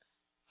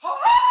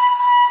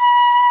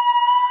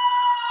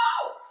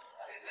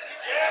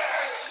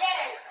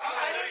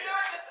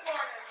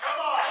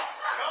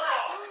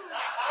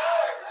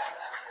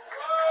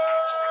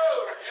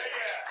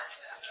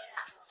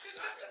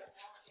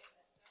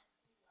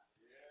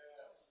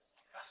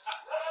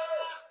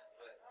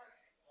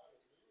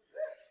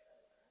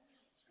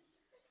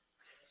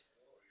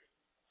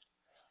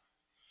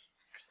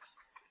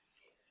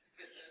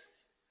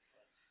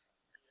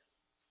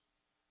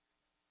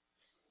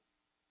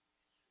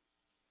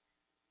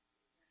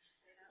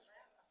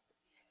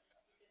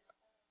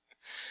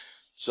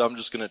 So I'm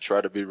just going to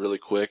try to be really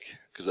quick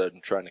because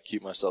I'm trying to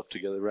keep myself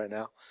together right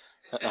now.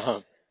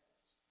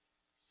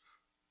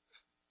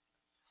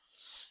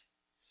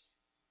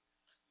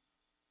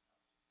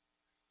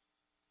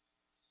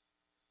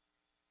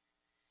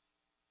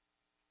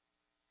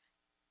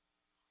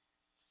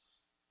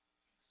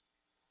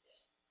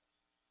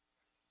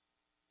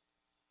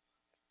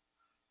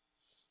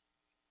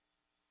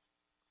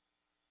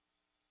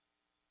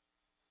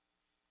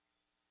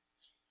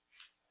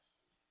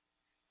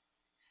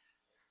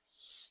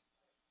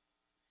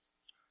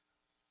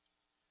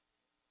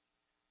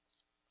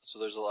 So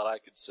there's a lot I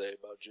could say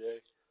about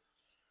Jay.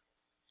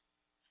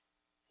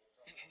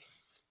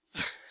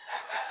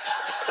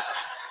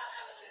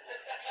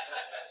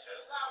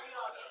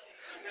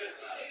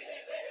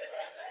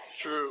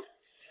 True.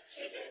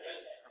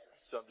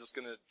 So I'm just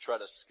going to try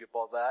to skip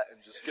all that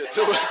and just get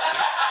to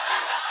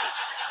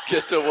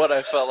what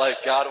I felt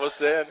like God was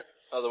saying.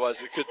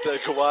 Otherwise, it could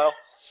take a while.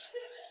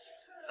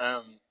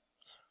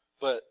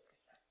 But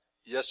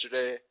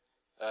yesterday,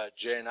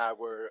 Jay and I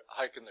were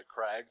hiking the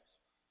crags.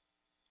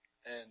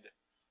 And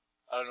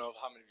I don't know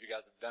how many of you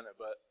guys have done it,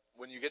 but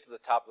when you get to the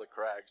top of the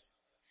crags,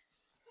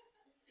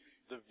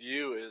 the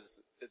view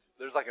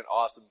there's like an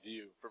awesome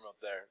view from up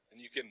there.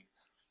 And you can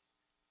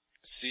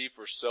see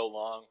for so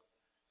long.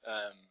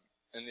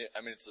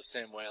 It's the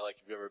same way, like,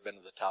 if you've ever been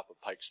to the top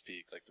of Pikes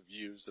Peak, like, the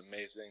view's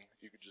amazing.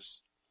 You could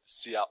just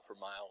see out for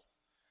miles.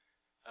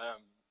 I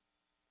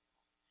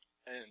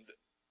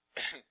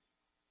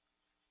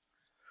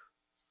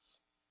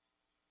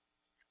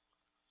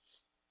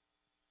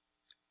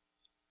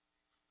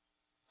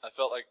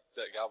felt like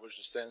that God was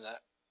just saying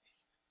that,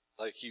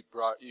 like, He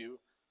brought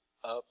you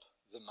up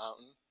the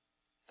mountain,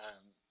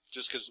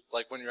 just because,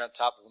 like, when you're on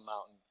top of a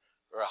mountain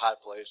or a high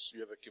place,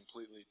 you have a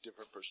completely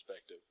different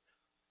perspective.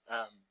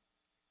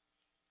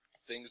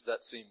 Things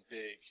that seem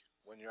big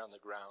when you're on the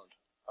ground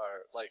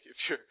are, like,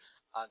 if you're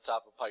on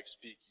top of Pikes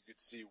Peak, you could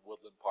see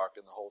Woodland Park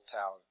and the whole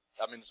town.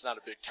 I mean, it's not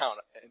a big town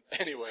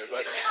anyway,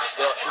 but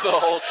the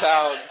whole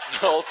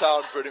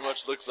town pretty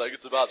much looks like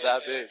it's about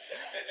that big.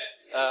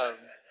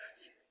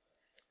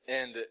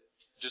 And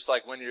just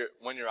like when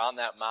you're on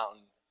that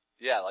mountain,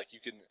 yeah, like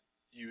you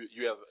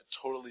have a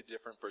totally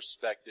different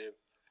perspective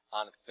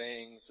on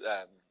things,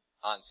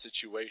 on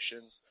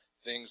situations,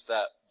 things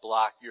that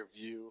block your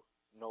view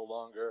no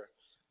longer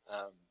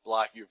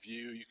block your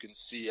view. You can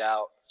see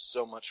out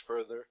so much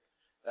further.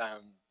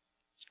 And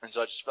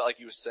so I just felt like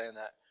He was saying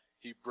that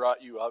He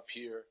brought you up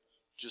here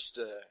just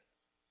to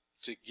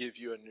give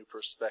you a new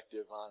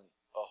perspective on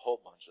a whole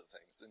bunch of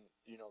things, and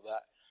you know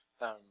that.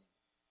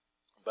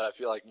 But I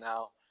feel like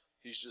now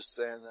He's just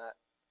saying that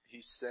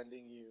He's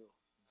sending you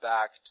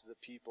back to the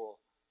people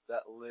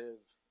that live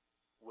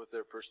with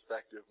their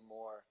perspective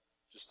more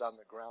just on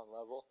the ground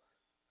level.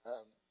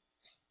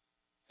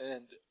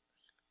 And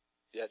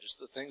yeah, just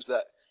the things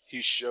that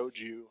He showed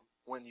you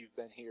when you've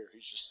been here,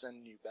 He's just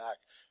sending you back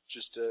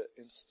just to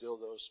instill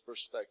those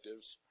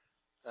perspectives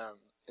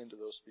into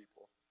those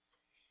people.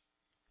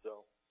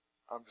 So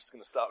I'm just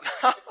going to stop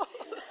now.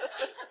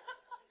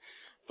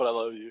 But I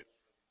love you.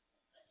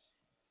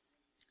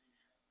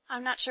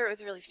 I'm not sure it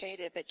was really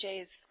stated, but Jay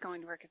is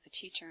going to work as a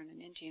teacher on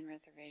an Indian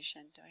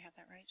reservation. Do I have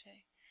that right,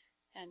 Jay?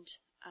 And,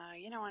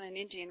 on an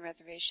Indian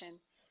reservation,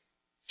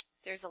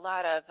 there's a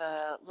lot of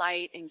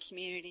light and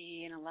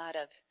community and a lot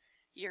of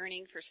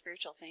yearning for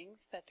spiritual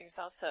things, but there's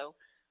also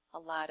a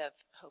lot of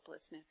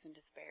hopelessness and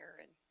despair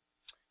and,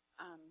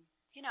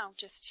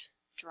 just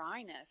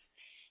dryness.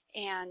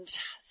 And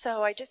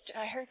so I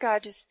heard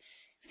God just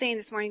saying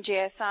this morning,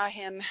 Jay, I saw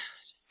Him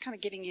just kind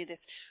of giving you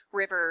this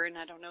river, and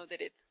I don't know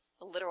that it's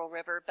a literal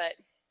river, but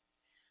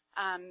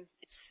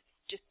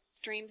it's just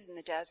streams in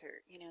the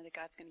desert, that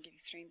God's going to give you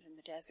streams in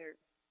the desert.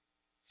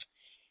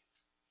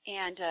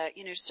 And,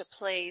 just a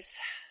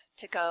place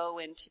to go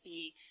and to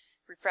be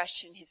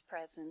refreshed in His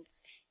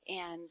presence.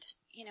 And,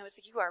 it's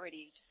like you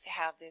already just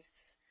have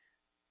this,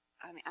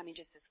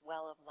 just this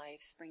well of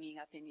life springing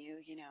up in you,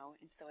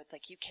 and so it's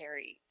like you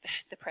carry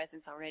the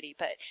presence already.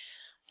 But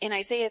in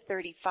Isaiah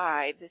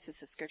 35, this is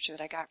the scripture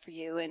that I got for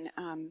you, and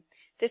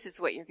this is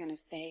what you're going to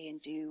say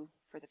and do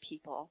for the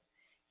people.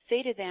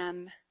 Say to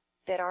them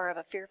that are of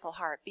a fearful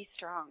heart, be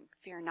strong,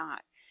 fear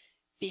not.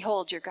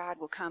 Behold, your God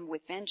will come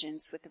with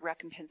vengeance, with the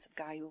recompense of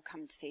God who will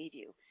come and save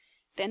you.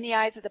 Then the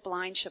eyes of the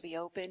blind shall be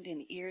opened, and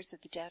the ears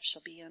of the deaf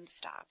shall be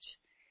unstopped.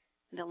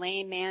 And the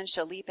lame man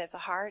shall leap as a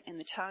hart, and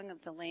the tongue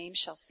of the lame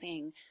shall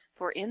sing.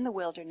 For in the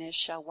wilderness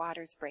shall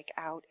waters break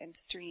out, and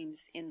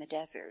streams in the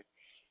desert.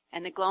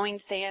 And the glowing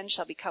sand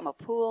shall become a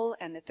pool,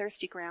 and the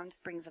thirsty ground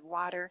springs of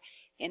water.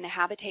 In the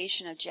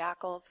habitation of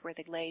jackals, where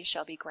the lay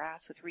shall be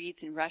grass with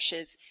reeds and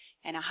rushes,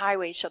 and a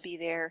highway shall be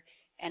there,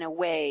 and a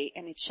way,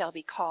 and it shall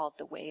be called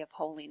the way of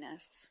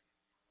holiness.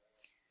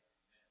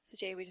 So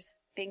Jay, we just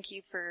thank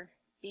you for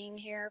being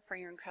here, for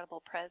your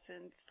incredible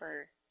presence,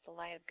 for the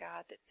light of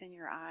God that's in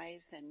your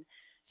eyes, and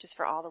just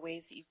for all the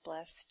ways that you've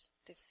blessed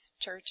this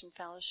church and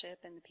fellowship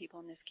and the people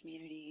in this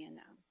community. And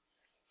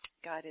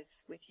God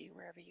is with you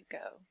wherever you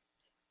go.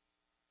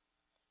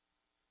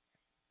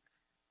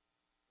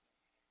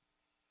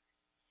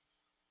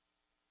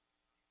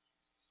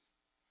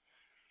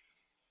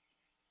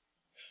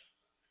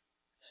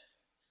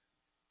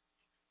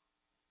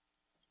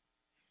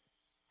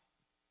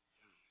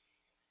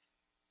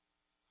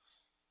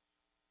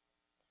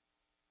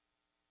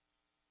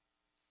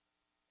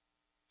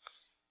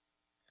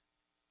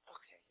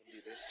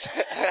 This.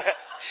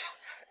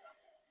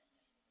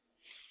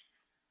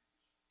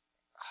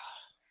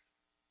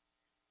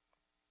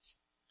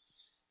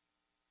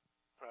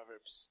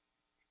 Proverbs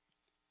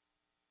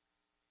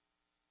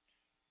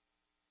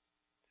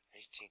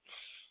 18.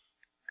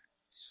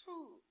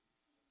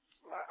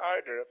 It's a lot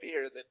harder up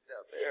here than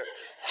down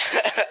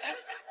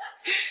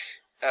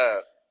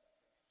there.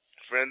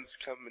 Friends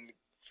come and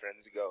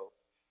friends go.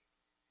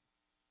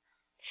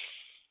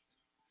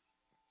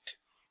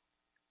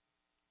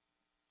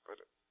 But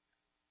a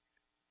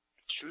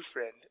true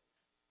friend,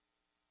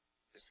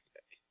 this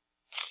guy,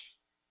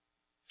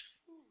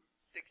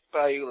 sticks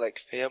by you like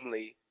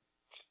family.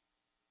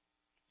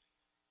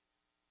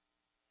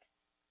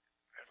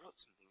 I wrote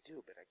something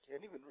too, but I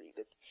can't even read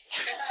it.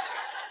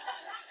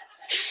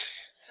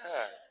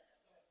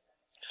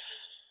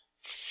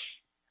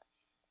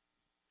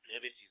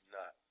 Maybe if he's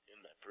not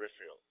in my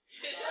peripheral,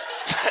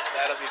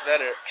 that'll be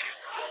better.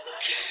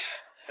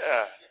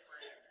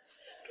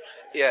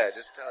 Yeah,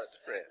 just tell it to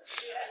Fred.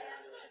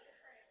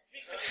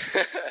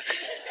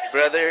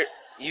 Brother,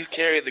 you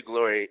carry the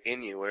glory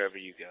in you wherever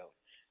you go.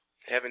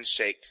 Heaven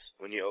shakes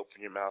when you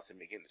open your mouth and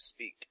begin to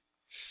speak.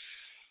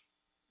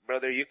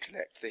 Brother, you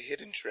connect the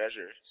hidden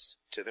treasures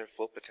to their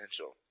full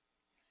potential.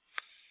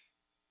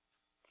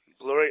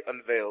 Glory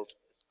unveiled,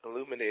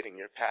 illuminating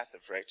your path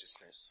of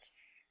righteousness.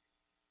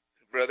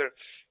 Brother,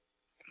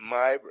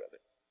 my brother,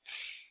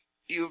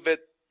 you've been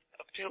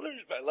a pillar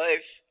in my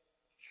life.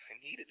 I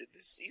needed it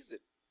this season.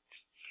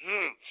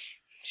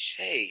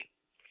 Shay,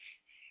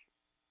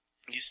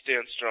 you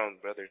stand strong,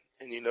 brother,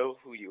 and you know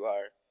who you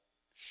are.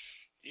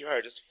 You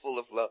are just full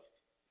of love,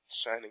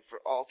 shining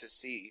for all to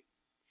see.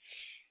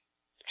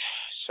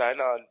 Shine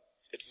on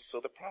and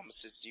fulfill the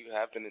promises you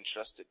have been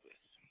entrusted with.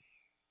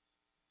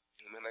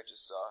 And then I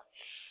just saw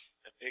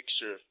a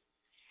picture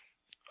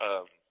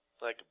of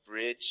like a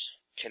bridge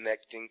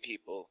connecting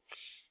people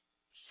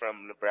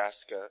from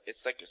Nebraska.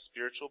 It's like a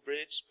spiritual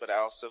bridge, but I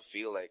also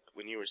feel like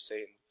when you were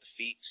saying the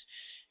feet,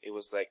 it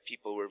was like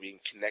people were being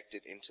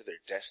connected into their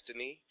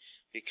destiny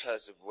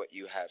because of what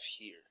you have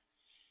here.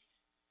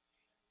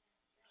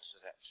 So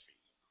that's for you.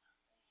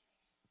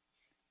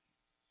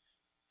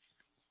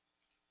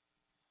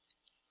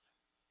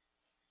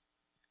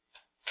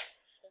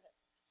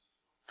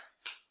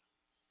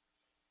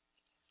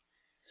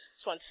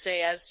 Just want to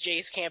say, as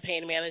Jay's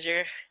campaign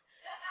manager,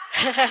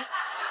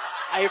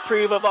 I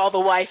approve of all the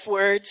wife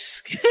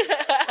words.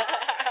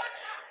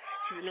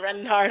 You've been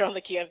running hard on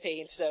the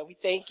campaign, so we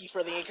thank you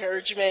for the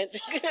encouragement.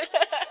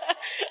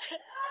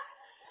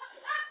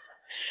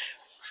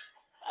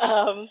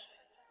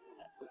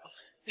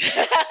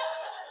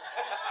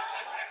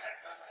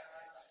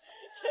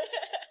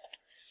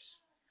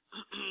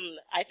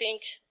 I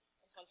think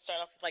I just want to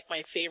start off with like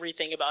my favorite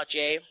thing about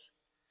Jay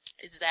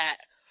is that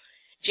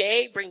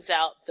Jay brings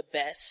out the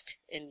best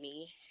in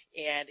me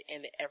and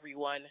in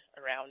everyone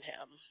around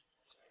him.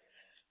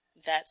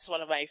 That's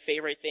one of my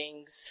favorite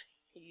things.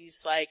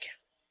 He's like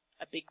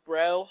a big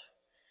bro,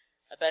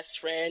 a best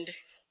friend,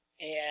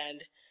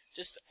 and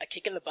just a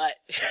kick in the butt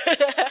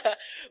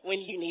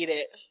when you need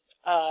it.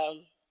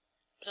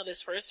 So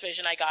this first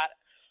vision I got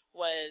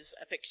was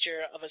a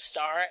picture of a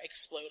star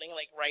exploding,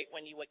 like right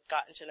when you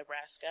got into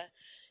Nebraska.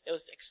 It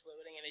was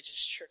exploding and it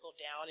just trickled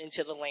down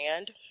into the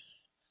land.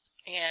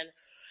 And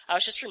I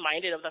was just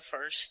reminded of the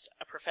first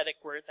prophetic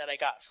word that I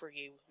got for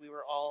you. We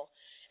were all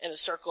in a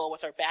circle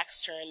with our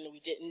backs turned and we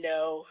didn't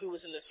know who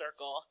was in the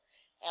circle.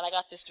 And I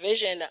got this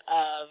vision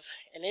of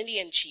an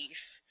Indian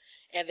chief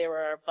and there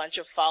were a bunch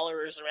of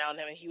followers around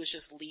him and he was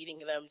just leading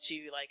them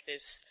to like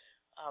this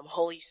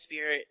Holy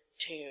Spirit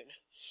tune.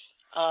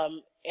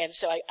 And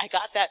so I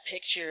got that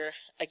picture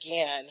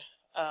again,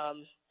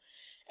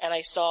 and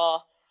I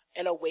saw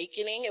an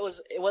awakening.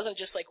 It wasn't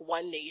just like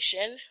one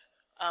nation,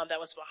 that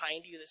was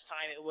behind you this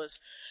time. It was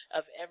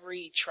of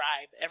every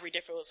tribe, it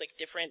was like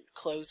different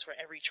clothes for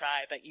every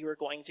tribe that you were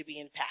going to be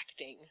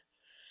impacting.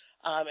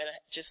 And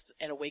just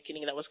an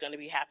awakening that was going to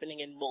be happening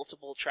in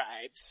multiple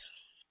tribes.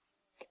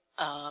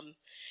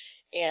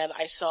 And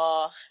I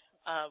saw,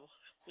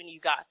 when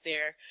you got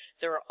there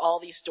were all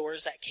these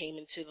doors that came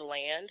into the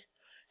land.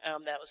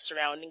 That was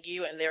surrounding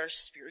you, and there are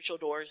spiritual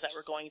doors that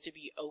were going to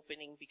be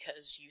opening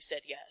because you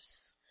said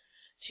yes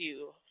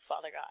to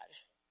Father God.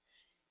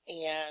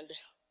 And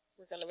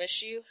we're going to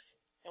miss you,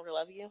 and we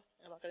love you.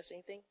 I'm not going to say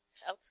anything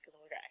else because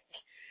I'm going to cry.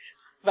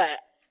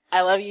 But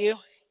I love you.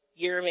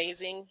 You're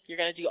amazing. You're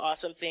going to do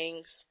awesome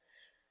things.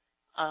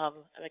 I'm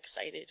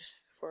excited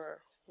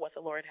for what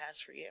the Lord has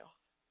for you.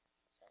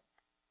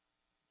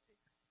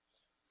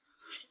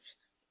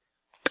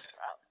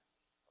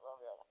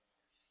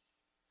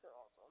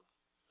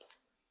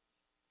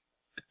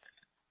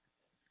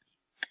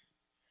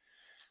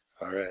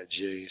 All right,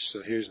 Jay.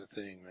 So here's the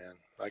thing, man.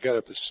 I got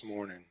up this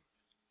morning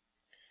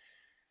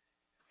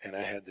and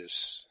I had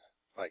this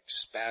like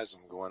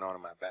spasm going on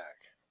in my back.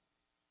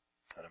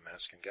 And I'm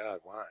asking God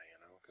why,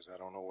 because I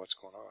don't know what's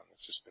going on.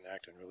 It's just been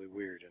acting really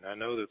weird. And I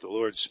know that the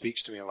Lord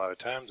speaks to me a lot of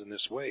times in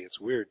this way. It's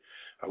weird.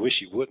 I wish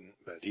he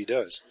wouldn't, but he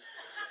does.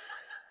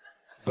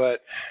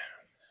 But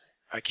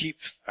I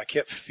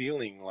kept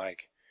feeling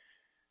like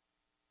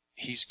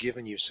he's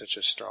given you such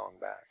a strong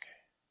back.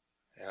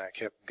 And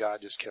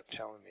God just kept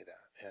telling me that.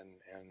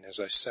 And as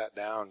I sat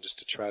down just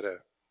to try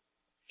to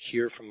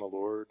hear from the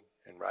Lord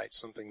and write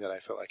something that I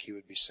felt like he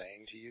would be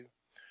saying to you,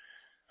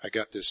 I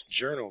got this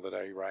journal that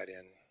I write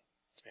in,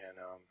 and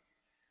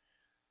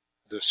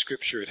the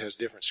scripture, it has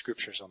different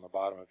scriptures on the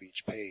bottom of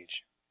each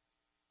page.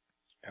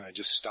 And I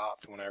just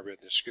stopped when I read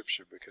the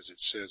scripture because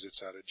it says,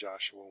 it's out of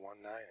Joshua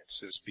 1:9. It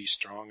says, be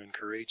strong and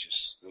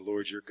courageous. The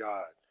Lord your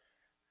God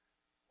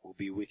will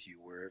be with you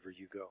wherever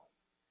you go.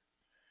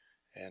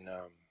 And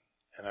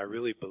I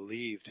really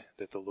believed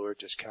that the Lord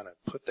just kind of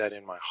put that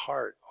in my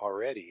heart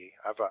already.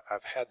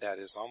 I've had that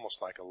as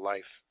almost like a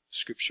life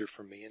scripture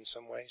for me in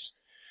some ways.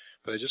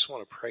 But I just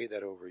want to pray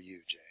that over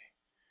you, Jay,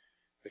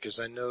 because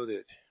I know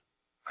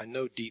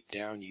deep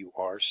down you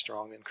are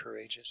strong and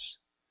courageous,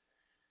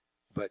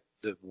 but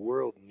the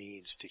world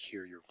needs to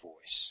hear your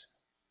voice.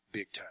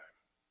 Big time.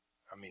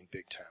 I mean,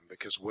 big time.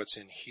 Because what's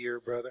in here,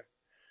 brother,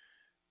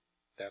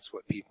 that's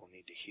what people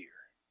need to hear,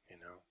 you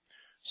know.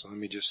 So let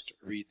me just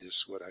read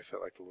this, what I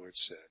felt like the Lord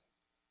said.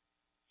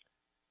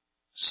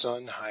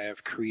 Son, I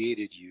have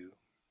created you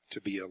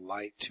to be a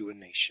light to a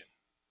nation.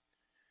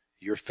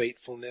 Your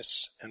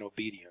faithfulness and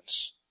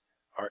obedience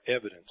are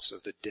evidence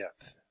of the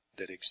depth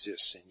that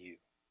exists in you.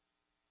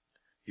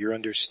 Your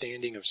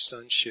understanding of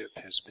sonship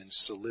has been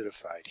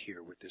solidified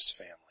here with this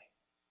family.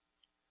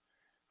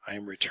 I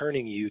am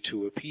returning you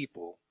to a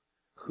people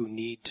who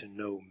need to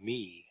know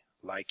me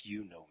like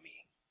you know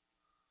me.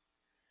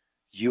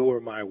 You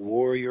are my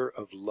warrior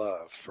of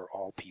love for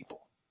all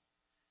people.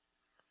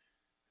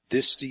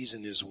 This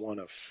season is one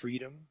of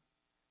freedom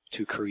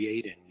to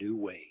create in new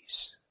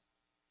ways.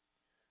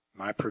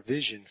 My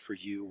provision for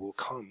you will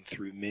come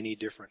through many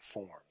different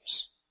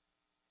forms.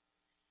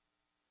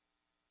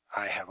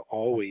 I have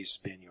always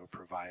been your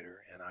provider,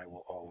 and I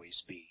will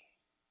always be.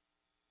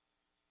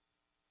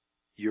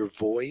 Your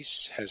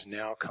voice has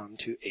now come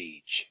to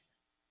age.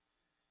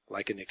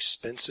 Like an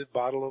expensive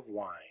bottle of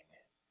wine,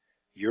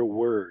 your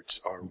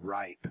words are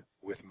ripe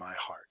with my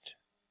heart.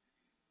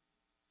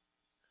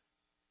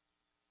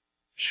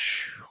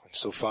 And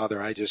so,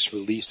 Father, I just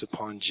release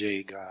upon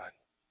Jay, God,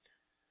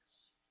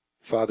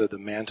 Father, the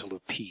mantle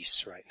of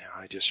peace right now,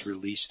 I just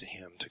release to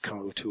him to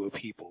come to a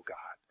people, God,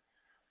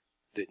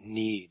 that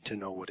need to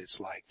know what it's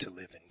like to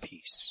live in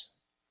peace,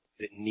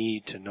 that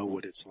need to know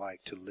what it's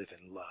like to live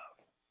in love.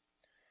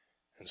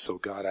 And so,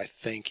 God, I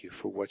thank you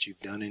for what you've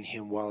done in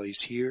him while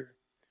he's here,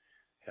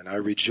 and I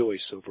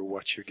rejoice over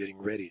what you're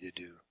getting ready to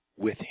do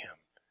with him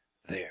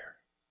there.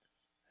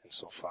 And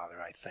so,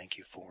 Father, I thank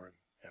you for him,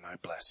 and I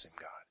bless him,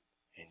 God,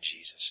 in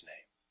Jesus'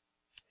 name.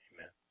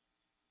 Amen.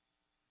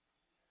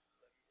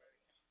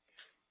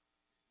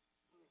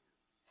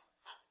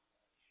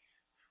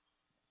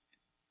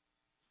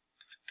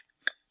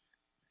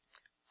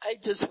 I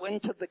just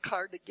went to the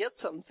car to get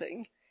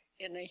something,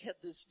 and I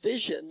had this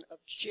vision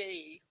of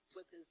Jay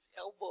with his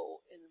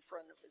elbow in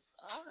front of his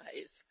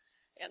eyes.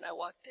 And I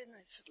walked in and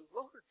I said,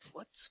 Lord,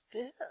 what's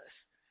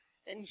this?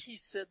 And he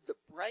said, the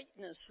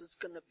brightness is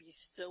going to be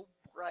so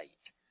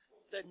bright.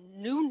 The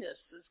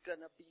newness is going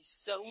to be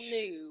so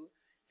new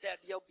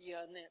that you'll be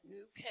on that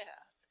new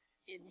path.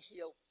 And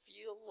he'll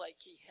feel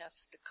like he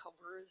has to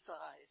cover his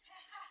eyes.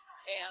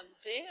 And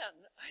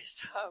then I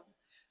saw,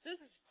 this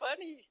is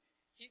funny.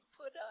 He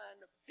put on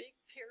a big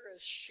pair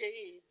of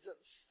shades of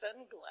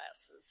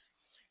sunglasses,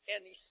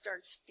 and he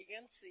starts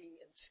dancing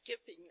and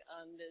skipping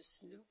on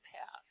this new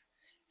path.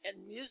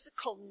 And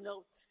musical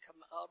notes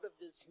come out of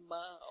his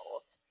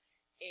mouth.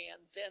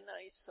 And then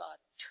I saw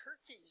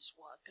turkeys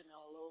walking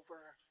all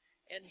over,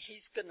 and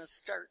he's going to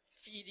start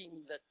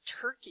feeding the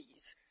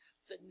turkeys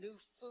the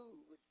new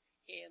food,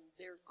 and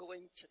they're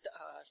going to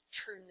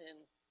turn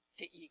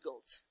into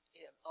eagles.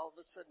 And all of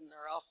a sudden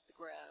they're off the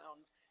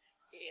ground,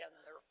 and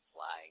they're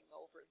flying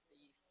over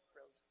the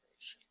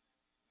reservation.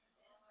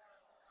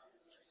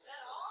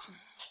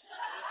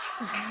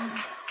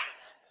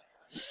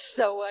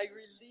 So I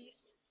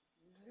released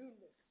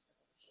newness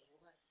of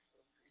life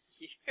over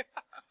here.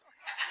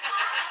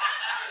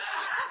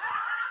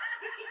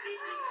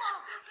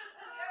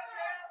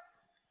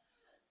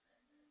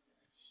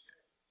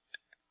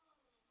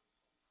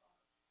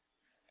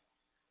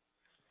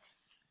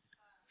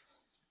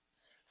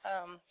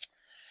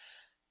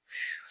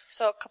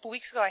 So a couple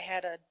weeks ago I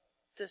had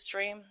this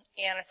dream,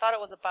 and I thought it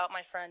was about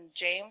my friend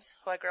James,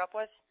 who I grew up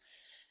with,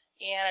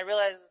 and I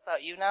realized it's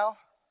about you now,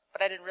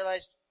 but I didn't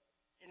realize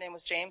your name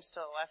was James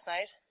till last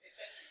night.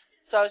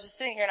 So I was just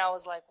sitting here and I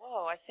was like,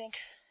 whoa, I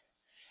think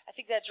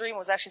that dream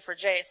was actually for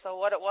Jay. So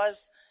what it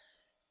was,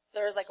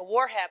 there was like a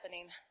war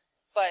happening,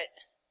 but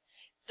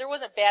there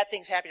wasn't bad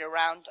things happening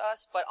around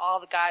us, but all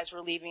the guys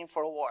were leaving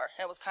for a war.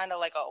 And it was kind of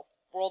like a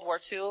World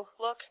War II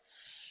look.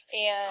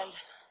 And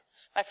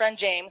my friend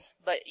James,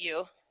 but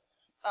you,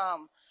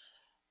 all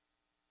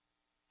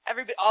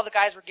the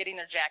guys were getting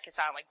their jackets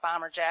on, like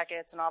bomber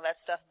jackets and all that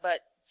stuff.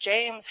 But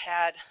James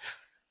had,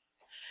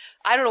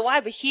 I don't know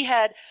why, but he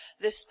had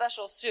this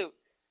special suit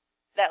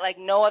that like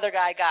no other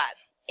guy got.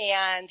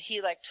 And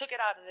he like took it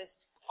out of this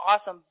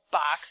awesome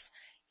box,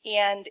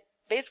 and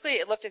basically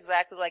it looked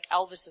exactly like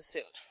Elvis's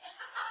suit.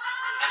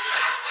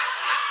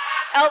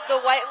 The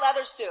white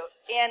leather suit.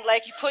 And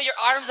like you put your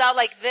arms out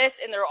like this,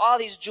 and there are all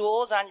these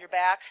jewels on your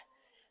back.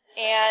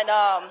 And,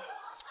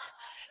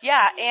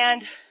 yeah,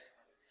 and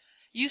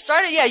You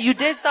started, yeah, you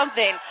did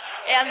something.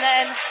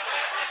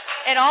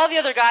 And all the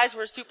other guys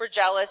were super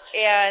jealous,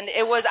 and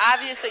it was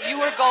obvious that you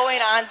were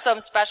going on some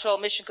special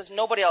mission because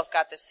nobody else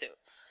got this suit.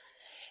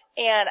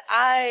 And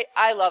I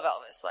love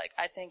Elvis. Like,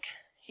 I think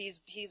he's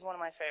one of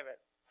my favorite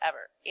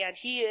ever. And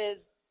he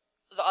is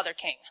the other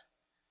king.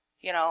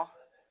 You know?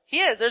 He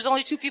is. There's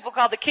only two people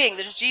called the king.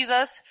 There's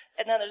Jesus,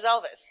 and then there's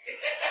Elvis.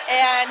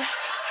 And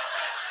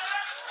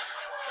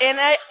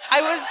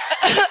I was,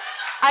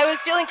 I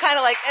was feeling kind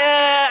of like,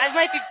 I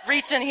might be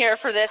reaching here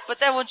for this, but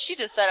then when she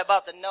just said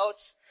about the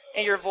notes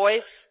and your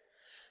voice,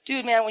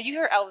 dude, man, when you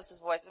hear Elvis's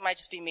voice, it might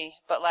just be me,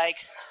 but like,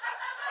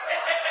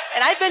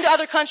 and I've been to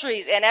other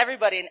countries, and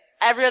everybody in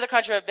every other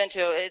country I've been to,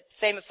 it's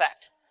same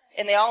effect.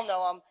 And they all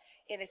know him,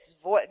 and it's his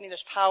voice. I mean,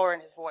 there's power in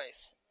his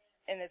voice,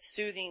 and it's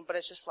soothing, but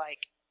it's just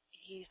like,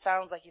 he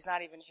sounds like he's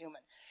not even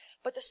human.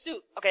 But the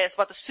suit, okay, it's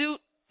about the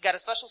suit. Got a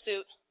special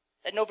suit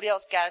that nobody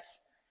else gets,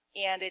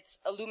 and it's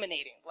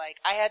illuminating. Like,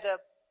 I had to,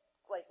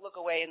 like, look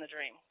away in the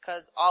dream,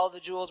 because all of the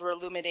jewels were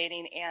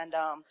illuminating, and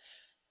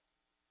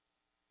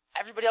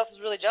everybody else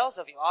was really jealous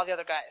of you, all the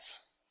other guys,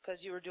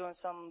 because you were doing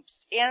some,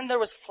 and there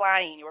was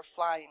flying. You were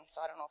flying,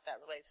 so I don't know if that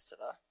relates to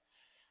the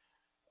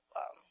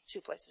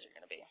two places you're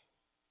going to be.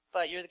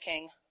 But you're the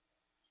king,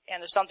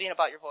 and there's something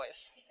about your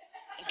voice.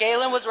 And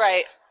Galen was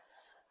right,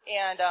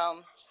 and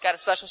got a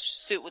special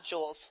suit with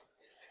jewels.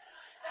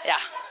 Yeah,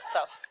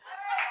 so.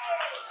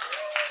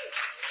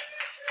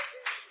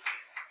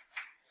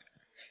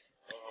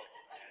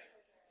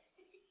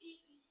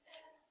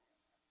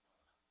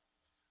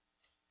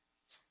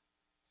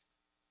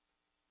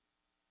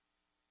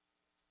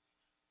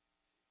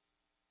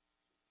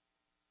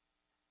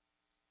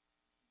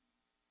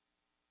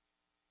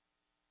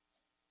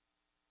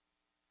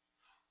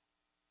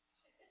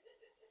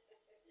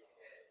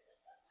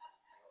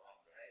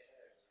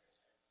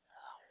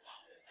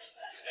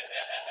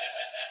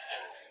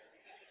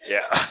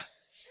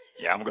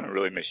 Yeah, I'm gonna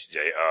really miss you,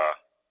 Jay.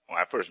 When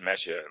I first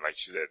met you, like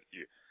she said,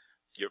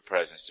 your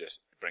presence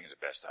just brings the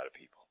best out of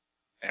people.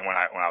 And when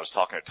I was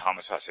talking to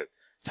Thomas, I said,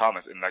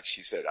 Thomas, and like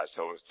she said, I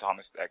told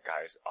Thomas, that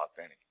guy is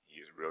authentic.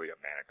 He is really a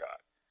man of God.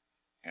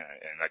 And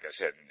like I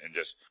said, and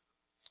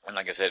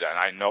like I said, and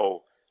I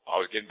know I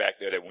was getting back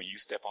there that when you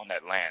step on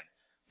that land,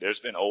 there's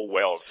been old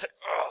wells that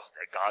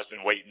God's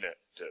been waiting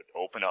to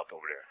open up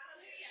over there.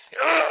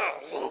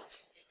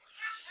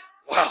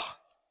 Wow.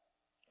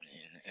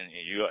 And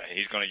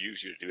he's going to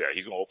use you to do that.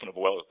 He's going to open up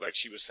wells, like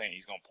she was saying.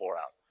 He's going to pour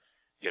out,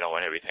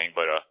 and everything.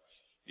 But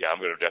yeah, I'm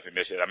going to definitely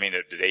miss it. I mean,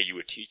 the day you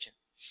were teaching,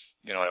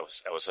 that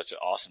was such an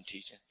awesome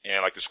teaching.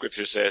 And like the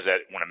scripture says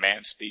that when a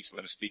man speaks,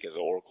 let him speak as the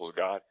oracles of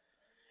God.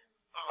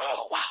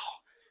 Oh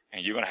wow!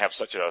 And you're going to have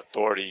such an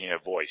authority in your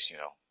voice,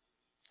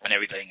 and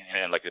everything.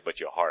 And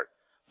but your heart,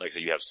 like I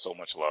said, you have so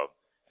much love,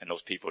 and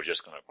those people are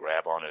just going to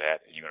grab onto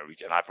that, and you're going to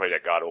reach. And I pray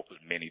that God opens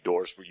many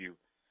doors for you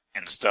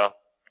and stuff.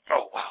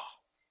 Oh wow!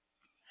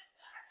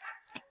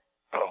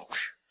 Oh,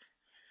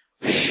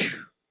 wow.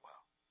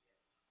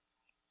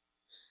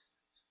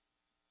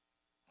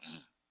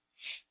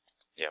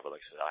 Yeah, but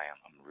like I said,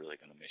 I'm really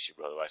going to miss you,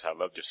 brother. I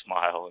loved your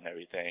smile and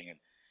everything.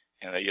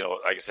 And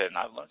like I said, and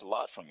I've learned a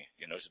lot from you,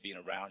 just being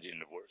around you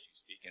and the words you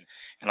speak.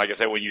 And like I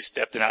said, when you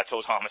stepped in, I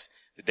told Thomas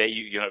the day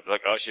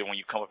like Usher, when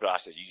you come up, I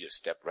said, you just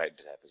stepped right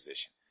into that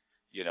position,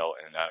 and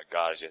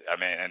God is just,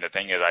 and the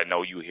thing is, I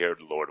know you hear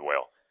the Lord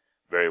well,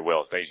 very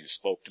well. Things you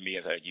spoke to me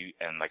and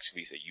like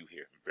Lee said, you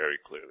hear him very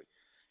clearly.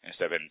 And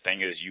stuff. And the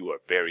thing is, you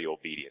are very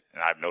obedient.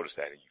 And I've noticed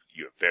that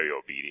you're very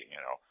obedient,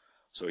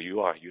 So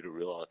you're the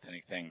real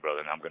authentic thing,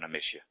 brother, and I'm going to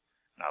miss you.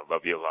 And I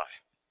love you a lot.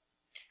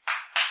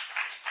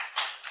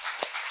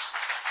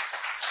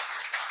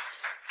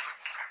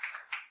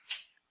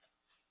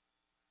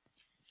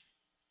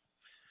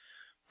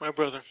 My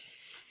brother,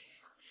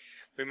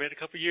 we met a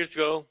couple years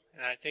ago,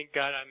 and I thank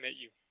God I met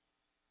you.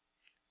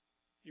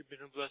 You've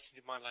been a blessing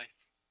to my life.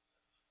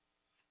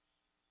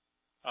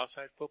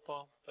 Outside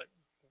football, but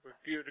we're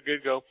good to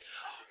go.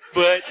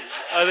 But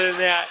other than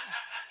that,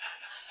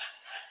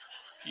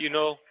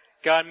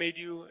 God made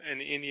you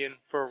an Indian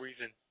for a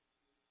reason.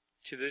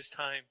 To this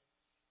time,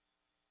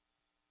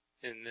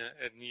 and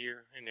a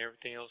year, and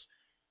everything else,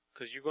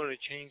 because you're going to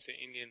change the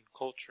Indian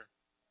culture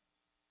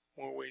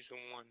more ways than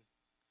one.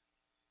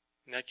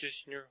 Not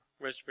just in your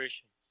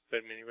reservation,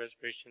 but many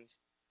reservations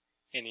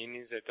and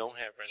Indians that don't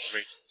have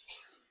reservations.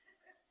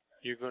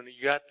 You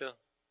got the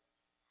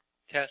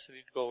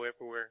capacity to go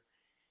everywhere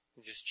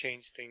and just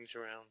change things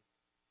around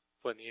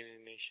for the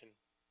Indian nation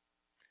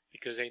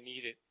because they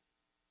need it.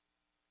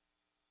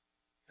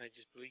 I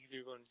just believe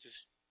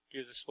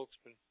you're the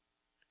spokesman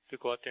to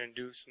go out there and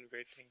do some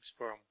great things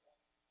for them.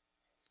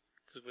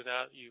 Because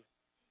without you,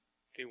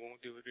 they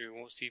won't do it, they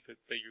won't see it.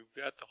 But you've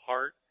got the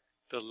heart,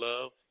 the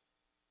love,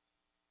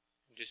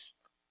 and just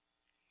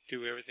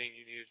do everything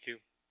you need to do.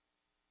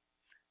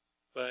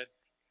 But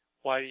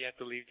why do you have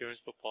to leave during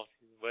football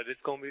season? But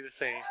it's going to be the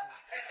same.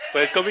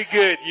 But it's going to be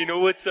good. You know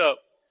what's up.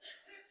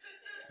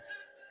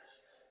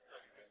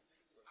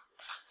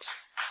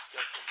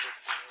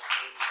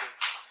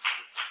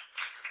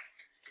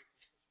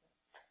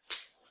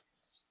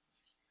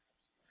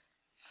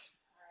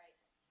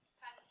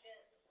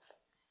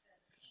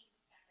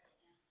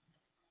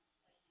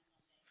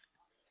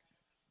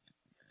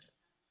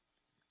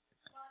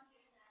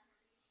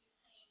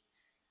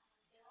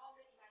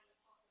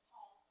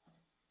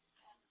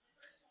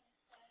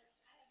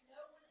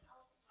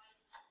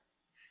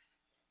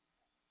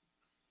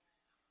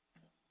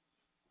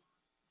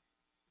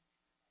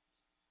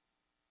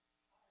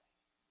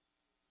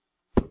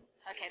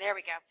 Okay, there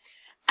we go.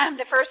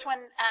 The first one,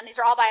 these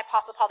are all by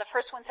Apostle Paul. The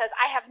first one says,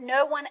 I have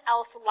no one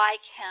else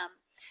like him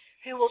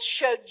who will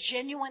show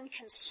genuine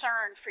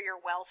concern for your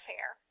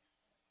welfare.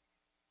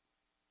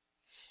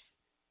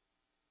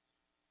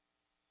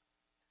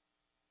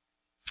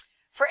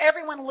 For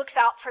everyone looks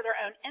out for their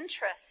own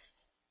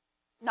interests,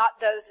 not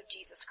those of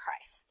Jesus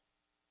Christ.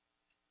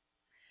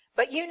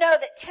 But you know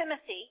that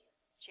Timothy,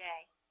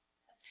 Jay,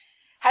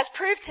 has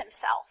proved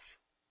himself,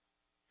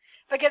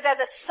 because as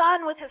a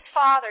son with his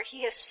father,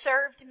 he has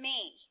served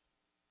me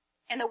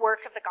in the work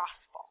of the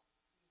gospel.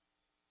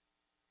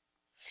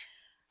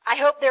 I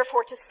hope,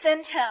 therefore, to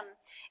send him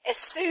as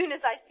soon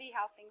as I see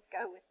how things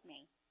go with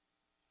me.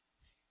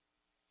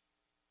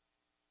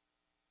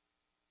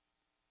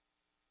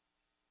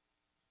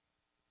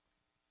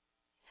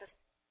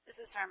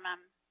 This is from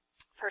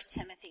 1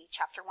 Timothy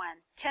chapter 1.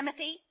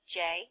 Timothy,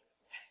 J,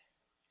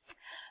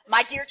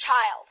 my dear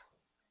child,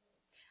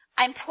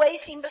 I'm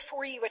placing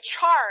before you a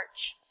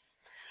charge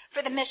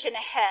for the mission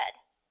ahead.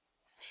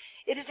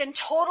 It is in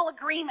total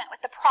agreement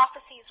with the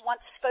prophecies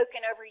once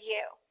spoken over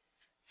you.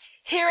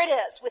 Here it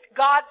is, with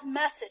God's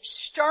message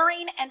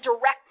stirring and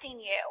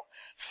directing you.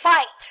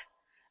 Fight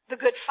the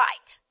good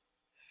fight,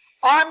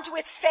 armed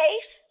with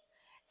faith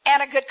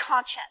and a good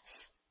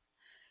conscience.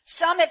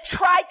 Some have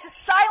tried to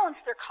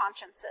silence their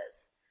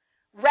consciences,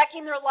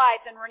 wrecking their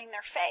lives and ruining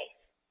their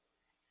faith.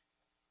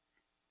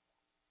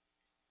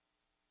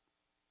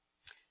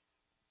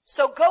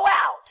 So go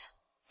out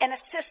and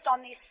assist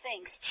on these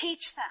things.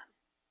 Teach them.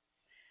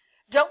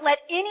 Don't let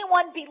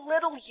anyone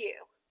belittle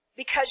you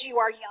because you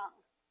are young.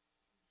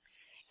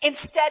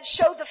 Instead,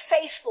 show the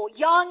faithful,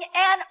 young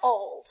and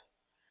old,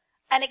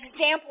 an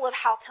example of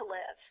how to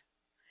live.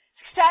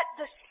 Set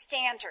the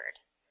standard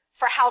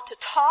for how to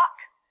talk,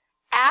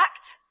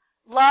 act,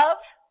 love,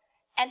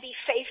 and be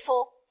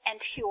faithful and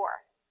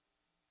pure.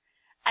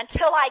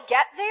 Until I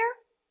get there,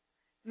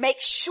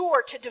 make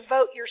sure to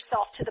devote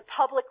yourself to the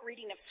public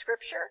reading of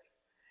Scripture,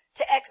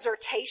 to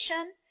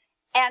exhortation,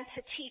 and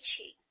to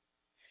teaching.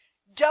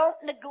 Don't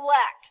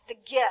neglect the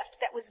gift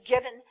that was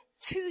given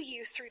to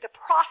you through the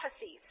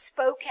prophecies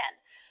spoken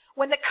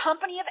when the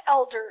company of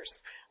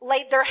elders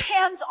laid their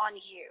hands on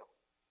you.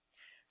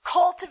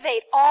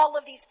 Cultivate all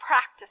of these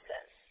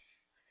practices.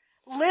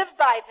 Live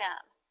by them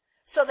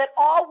so that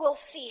all will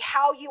see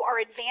how you are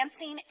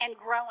advancing and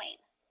growing.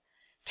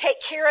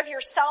 Take care of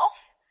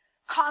yourself,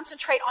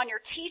 concentrate on your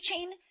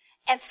teaching,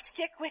 and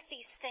stick with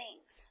these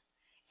things.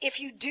 If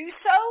you do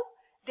so,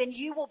 then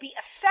you will be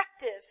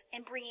effective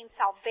in bringing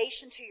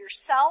salvation to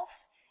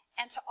yourself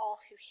and to all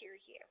who hear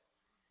you.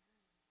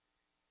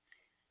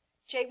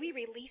 Jay, we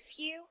release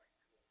you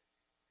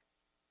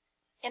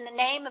in the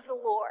name of the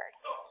Lord,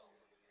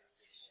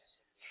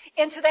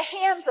 into the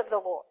hands of the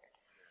Lord,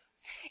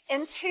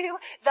 into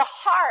the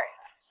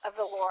heart of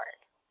the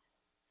Lord.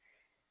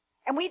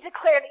 And we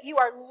declare that you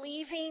are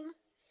leaving,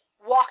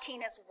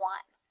 walking as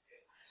one.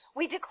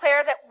 We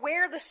declare that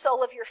where the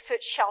sole of your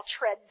foot shall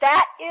tread,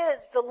 that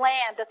is the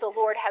land that the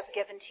Lord has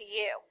given to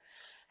you.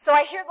 So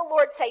I hear the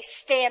Lord say,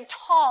 stand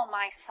tall,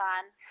 my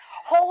son.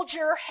 Hold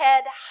your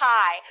head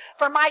high,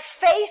 for my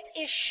face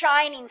is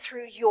shining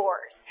through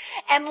yours.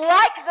 And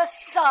like the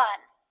sun,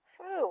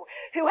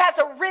 who has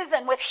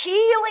arisen with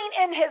healing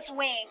in his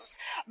wings,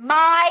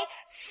 my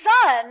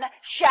sun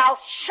shall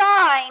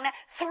shine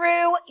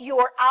through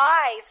your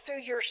eyes,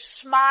 through your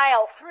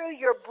smile, through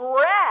your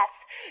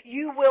breath.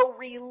 You will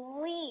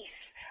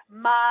release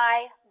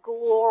my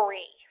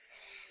glory.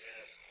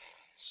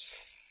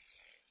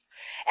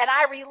 And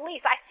I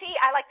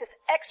like this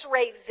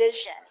X-ray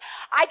vision.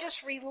 I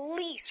just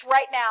release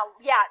right now,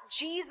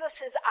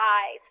 Jesus'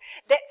 eyes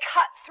that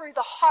cut through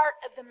the heart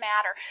of the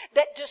matter,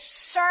 that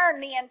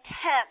discern the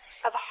intents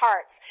of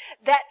hearts,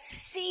 that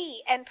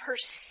see and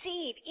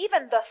perceive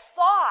even the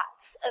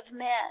thoughts of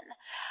men.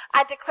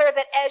 I declare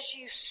that as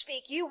you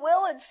speak, you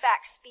will in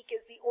fact speak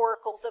as the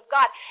oracles of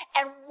God.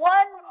 And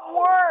one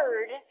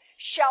word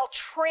shall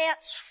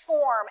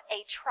transform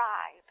a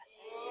tribe.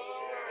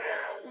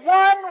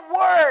 One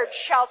word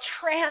shall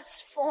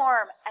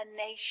transform a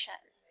nation.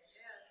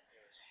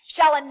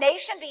 Shall a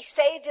nation be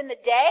saved in the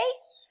day?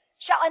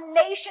 Shall a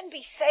nation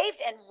be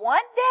saved in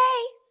one day?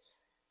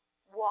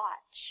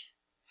 Watch.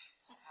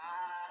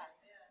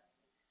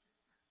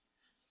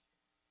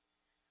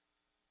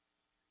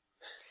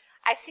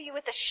 I see you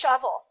with a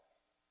shovel.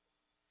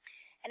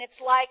 And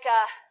it's like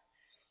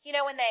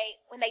when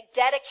they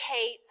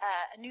dedicate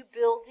a new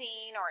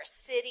building or a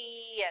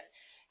city,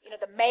 and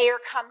the mayor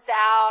comes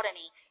out and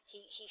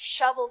he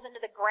shovels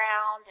into the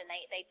ground, and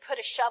they put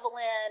a shovel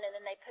in, and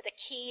then they put a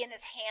key in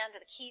his hand,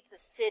 the key to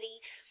the city.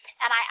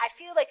 And I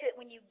feel like that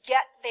when you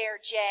get there,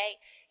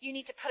 Jay, you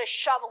need to put a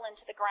shovel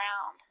into the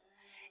ground.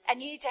 And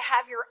you need to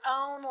have your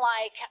own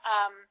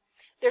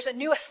There's a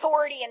new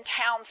authority in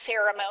town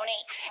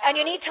ceremony. And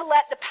you need to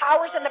let the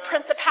powers and the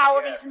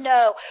principalities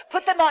know.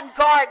 Put them on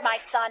guard, my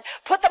son.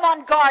 Put them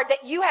on guard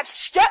that you have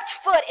stepped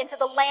foot into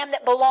the land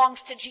that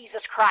belongs to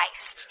Jesus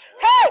Christ.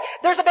 Hey,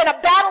 there's been a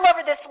battle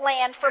over this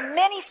land for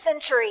many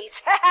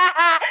centuries.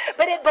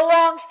 But it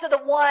belongs to the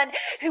one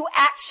who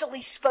actually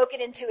spoke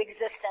it into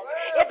existence.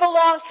 It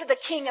belongs to the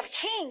King of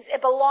Kings.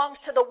 It belongs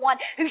to the one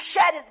who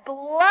shed his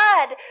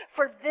blood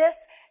for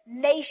this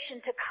nation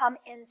to come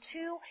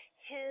into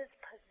his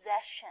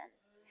possession.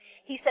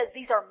 He says,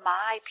 these are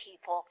my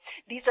people.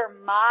 These are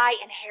my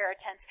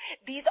inheritance.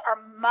 These are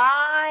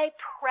my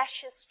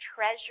precious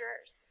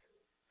treasures.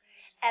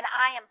 And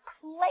I am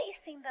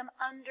placing them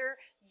under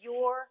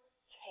your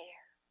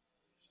care.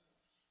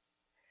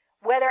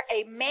 Whether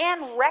a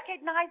man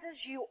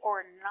recognizes you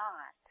or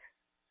not,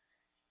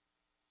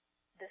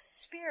 the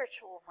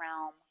spiritual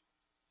realm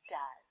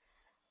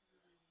does.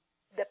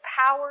 The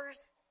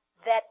powers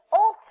that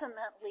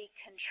ultimately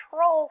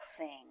control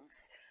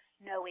things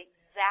know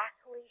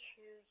exactly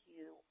who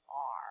you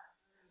are.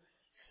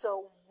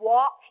 So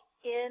walk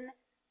in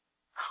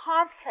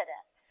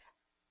confidence,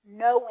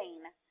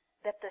 knowing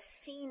that the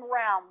seen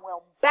realm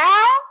will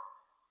bow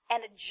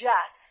and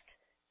adjust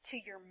to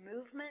your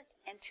movement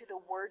and to the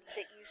words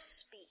that you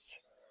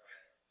speak.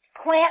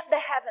 Plant the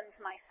heavens,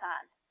 my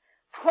son.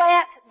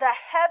 Plant the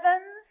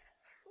heavens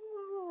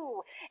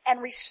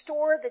and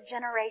restore the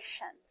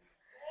generations.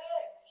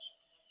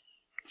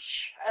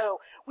 Oh,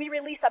 we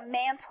release a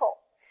mantle.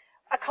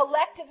 A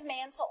collective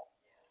mantle.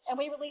 And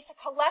we release a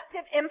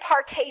collective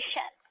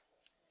impartation.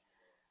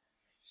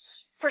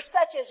 For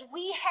such as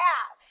we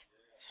have,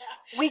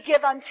 we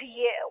give unto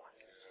you.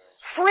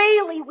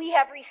 Freely we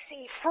have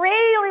received.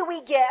 Freely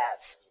we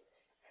give.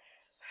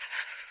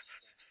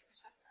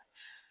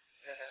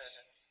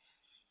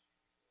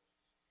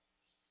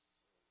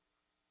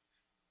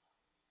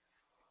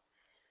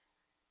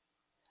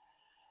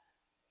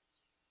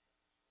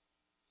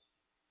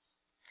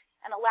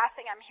 And the last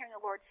thing I'm hearing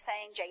the Lord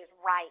saying, Jay, is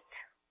right.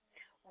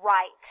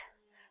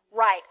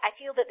 I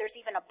feel that there's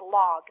even a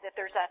blog, that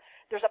there's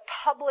a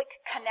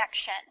public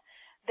connection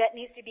that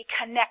needs to be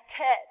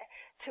connected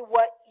to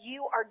what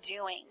you are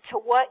doing, to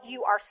what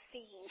you are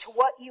seeing, to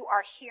what you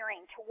are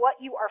hearing, to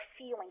what you are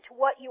feeling, to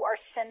what you are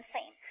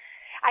sensing.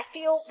 I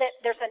feel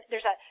that there's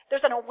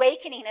an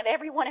awakening of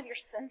every one of your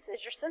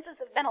senses. Your senses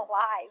have been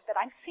alive, but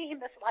I'm seeing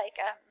this like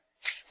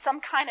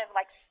some kind of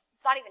like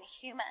not even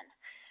human.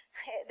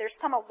 There's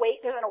an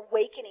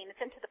awakening.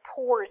 It's into the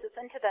pores. It's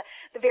into the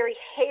very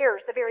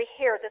hairs.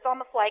 It's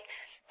almost like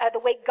the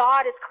way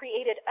God has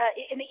created.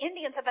 And the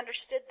Indians have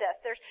understood this.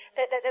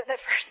 The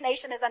First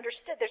Nation has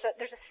understood. There's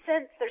a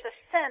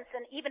sense,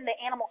 and even the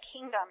animal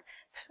kingdom.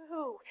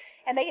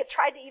 And they have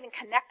tried to even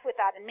connect with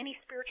that in many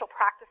spiritual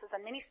practices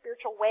and many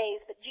spiritual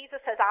ways. But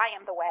Jesus says, I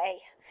am the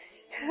way.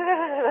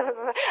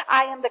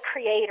 I am the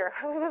creator.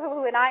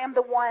 And I am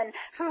the one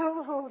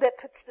that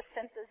puts the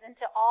senses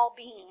into all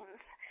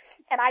beings.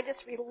 And I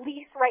just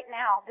release right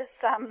now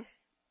this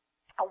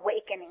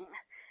awakening.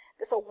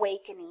 This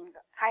awakening.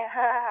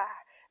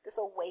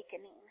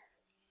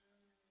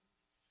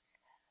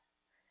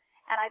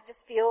 And I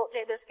just feel,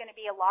 Jay, there's going to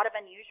be a lot of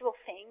unusual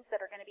things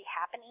that are going to be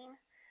happening.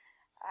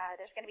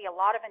 There's going to be a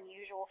lot of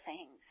unusual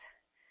things.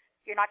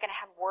 You're not going to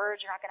have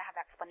words. You're not going to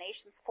have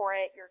explanations for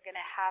it. You're going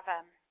to have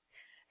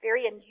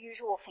very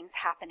unusual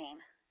things happening.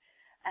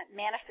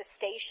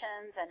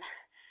 Manifestations. And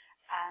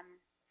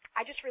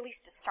I just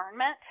released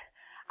discernment.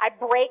 I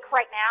break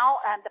right now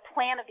the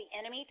plan of the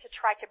enemy to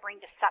try to bring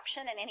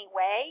deception in any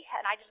way.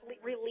 And I just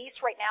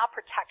release right now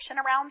protection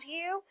around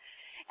you.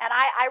 And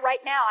I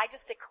right now, I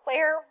just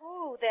declare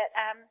that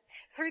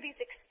through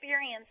these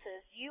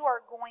experiences, you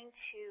are going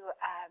to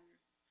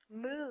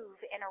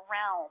move in a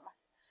realm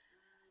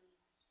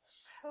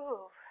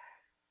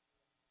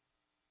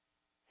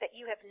that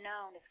you have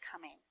known is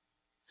coming.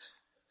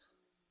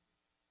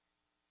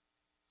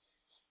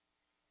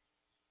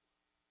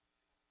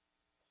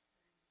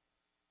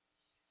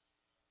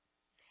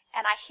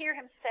 And I hear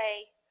him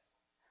say,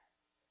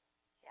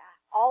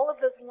 all of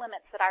those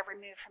limits that I've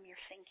removed from your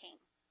thinking.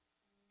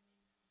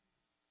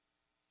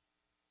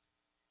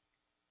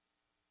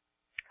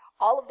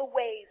 All of the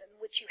ways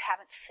in which you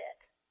haven't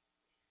fit.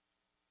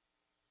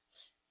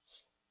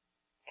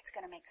 It's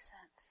going to make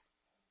sense.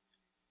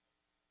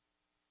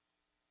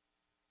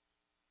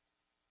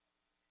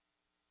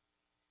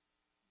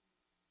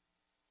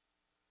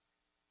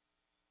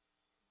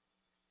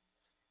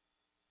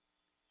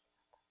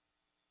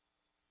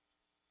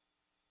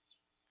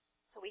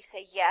 So we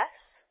say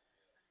yes.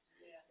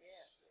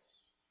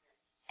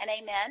 And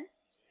amen.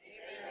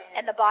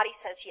 And the body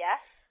says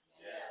yes.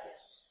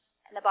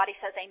 And the body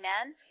says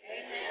amen.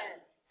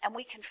 And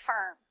we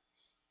confirm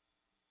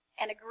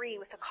and agree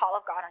with the call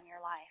of God on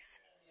your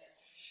life.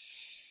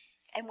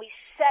 And we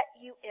set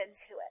you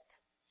into it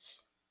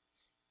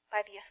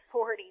by the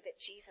authority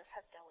that Jesus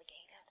has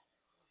delegated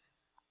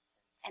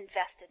and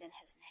vested in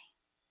his name.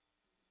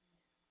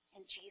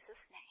 In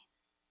Jesus' name.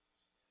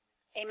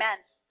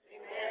 Amen.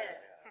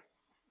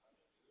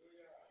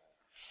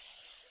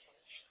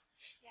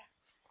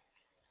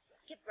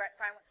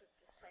 Brian wants to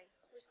say.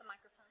 Where's the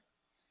microphone?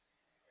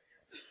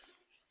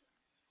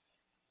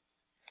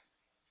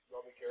 You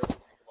all be careful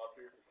when you come up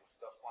here because there's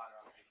stuff flying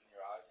around that gets in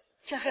your eyes.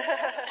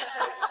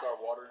 Makes you start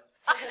watering.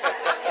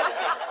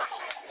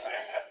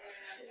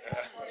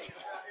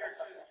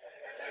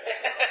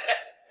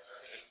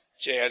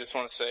 Jay, I just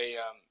want to say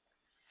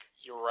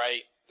you're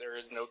right. There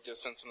is no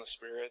distance in the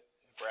spirit.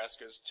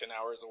 Nebraska is 10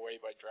 hours away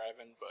by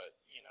driving, but,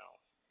 you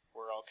know,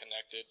 we're all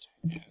connected.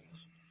 And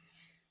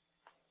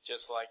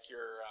just like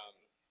your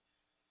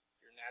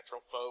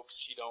natural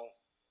folks, you don't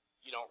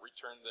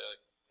return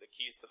the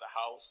keys to the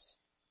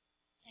house.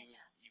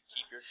 You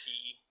keep your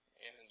key,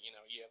 and, you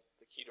know, you have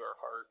the key to our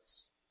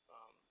hearts.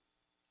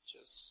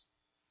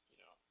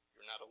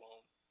 You're not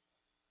alone.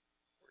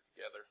 We're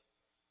together.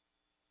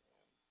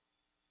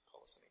 And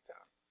call us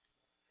anytime.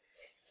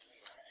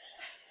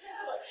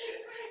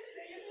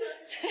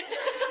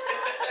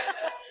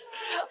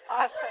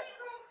 Awesome.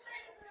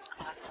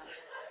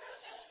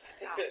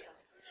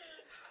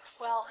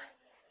 Well,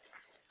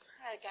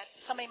 I got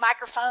so many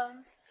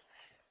microphones.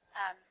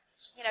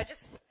 Did you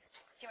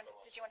want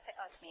to say?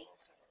 Oh, it's me.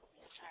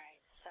 All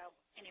right. So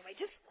anyway,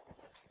 just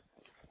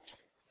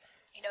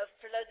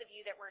for those of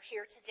you that were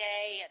here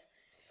today, and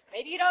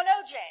maybe you don't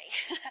know Jay,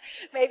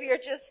 maybe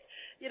you're just,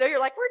 you're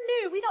like, we're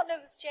new. We don't know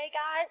this Jay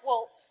guy.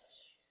 Well,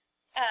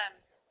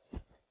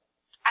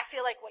 I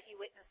feel like what you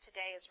witnessed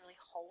today is really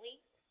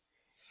holy.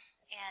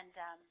 And,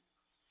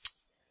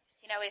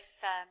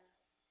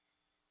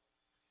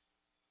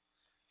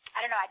 I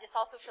don't know, I just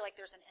also feel like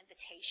there's an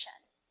invitation.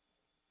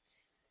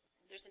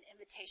 There's an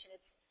invitation.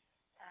 It's,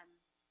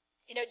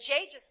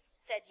 Jay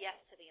just said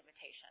yes to the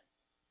invitation.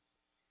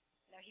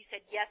 He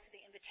said yes to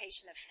the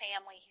invitation of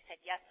family. He said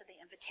yes to the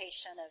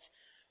invitation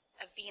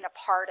of being a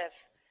part of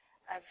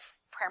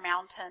Prayer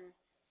Mountain.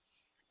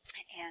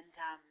 And,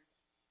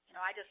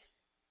 I just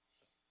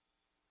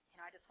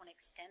want to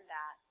extend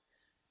that.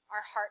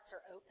 Our hearts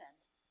are open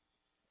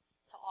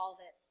to all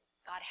that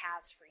God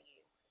has for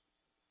you.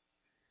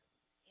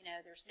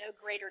 There's no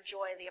greater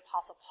joy, the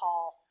Apostle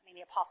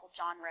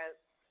John wrote,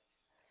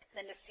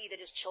 than to see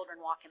that his children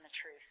walk in the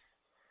truth.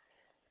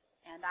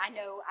 And I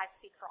know I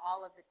speak for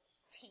all of the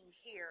team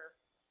here.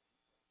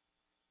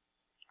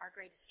 Our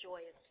greatest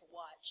joy is to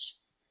watch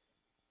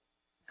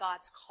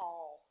God's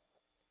call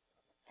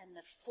and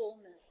the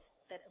fullness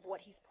of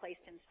what he's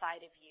placed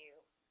inside of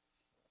you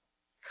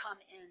come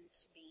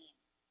into being.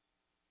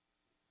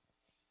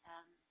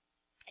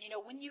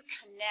 When you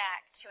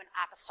connect to an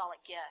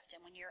apostolic gift,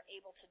 and when you're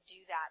able to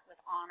do that with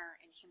honor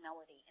and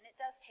humility, and it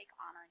does take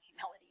honor and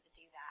humility to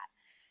do that,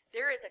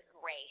 there is a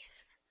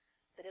grace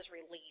that is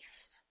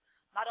released,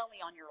 not only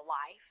on your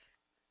life,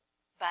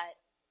 but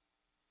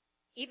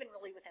even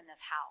really within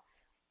this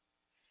house,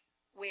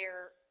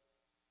 where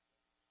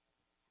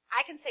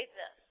I can say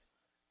this,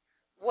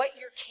 what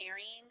you're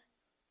carrying,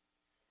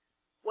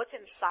 what's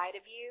inside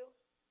of you,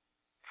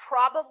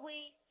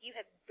 probably you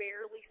have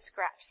barely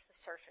scratched the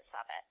surface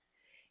of it.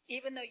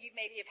 Even though you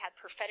maybe have had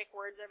prophetic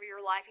words over your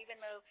life, even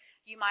though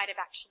you might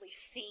have actually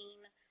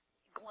seen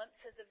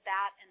glimpses of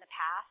that in the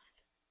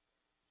past,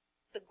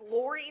 the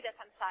glory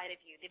that's inside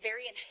of you, the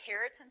very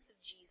inheritance of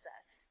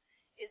Jesus,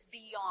 is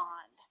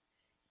beyond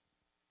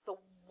the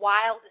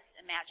wildest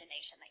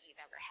imagination that you've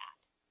ever had.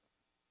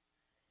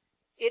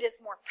 It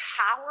is more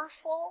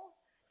powerful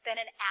than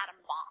an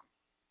atom bomb.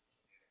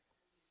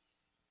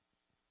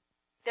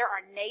 There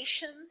are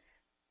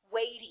nations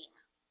waiting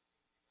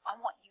on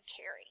what you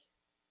carry.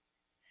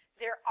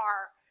 There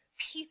are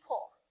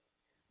people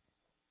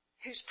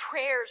whose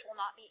prayers will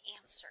not be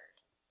answered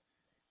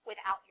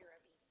without your obedience.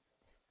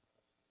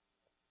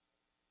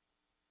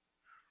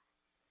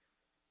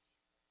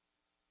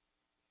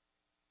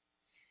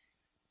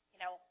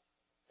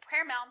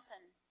 Prayer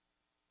Mountain,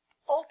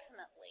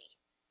 ultimately,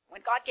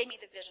 when God gave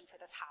me the vision for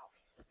this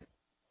house,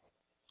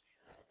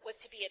 was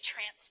to be a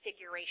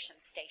transfiguration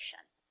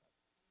station.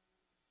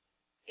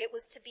 It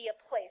was to be a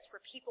place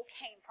where people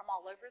came from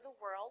all over the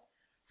world,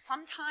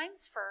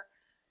 sometimes for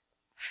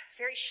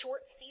very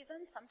short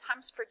seasons,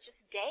 sometimes for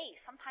just days,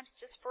 sometimes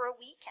just for a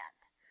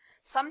weekend,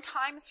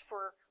 sometimes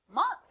for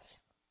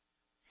months,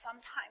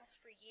 sometimes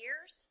for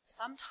years,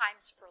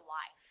 sometimes for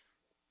life.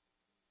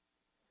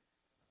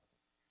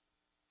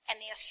 And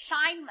the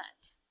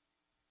assignment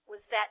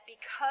was that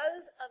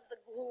because of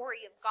the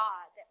glory of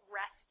God that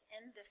rests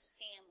in this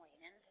family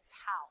and in this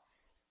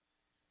house,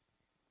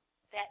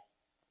 that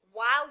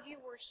while you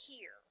were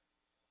here,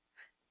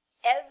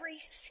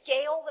 every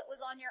scale that was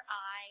on your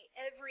eye,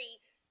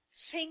 every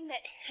thing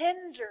that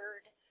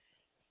hindered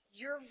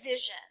your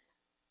vision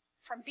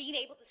from being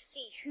able to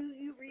see who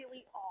you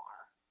really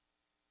are,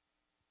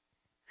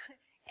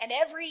 and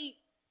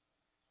every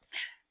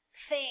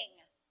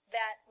thing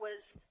that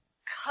was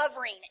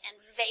covering and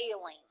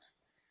veiling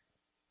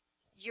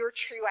your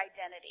true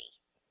identity,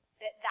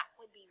 that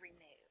would be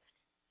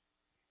removed.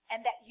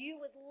 And that you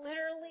would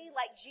literally,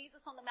 like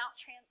Jesus on the Mount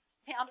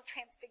of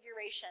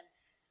Transfiguration,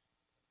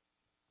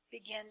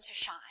 begin to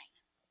shine.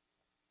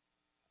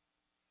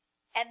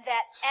 And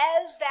that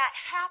as that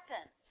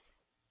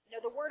happens,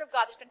 the Word of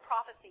God, there's been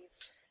prophecies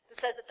that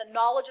says that the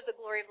knowledge of the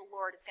glory of the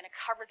Lord is going to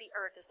cover the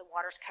earth as the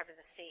waters cover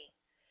the sea.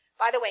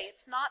 By the way,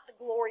 it's not the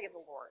glory of the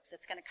Lord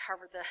that's going to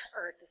cover the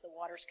earth as the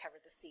waters cover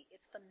the sea.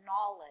 It's the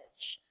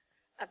knowledge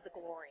of the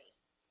glory.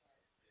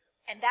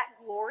 And that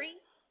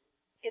glory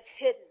is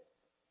hidden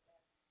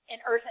in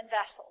earthen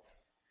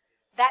vessels.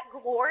 That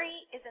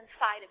glory is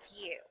inside of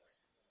you.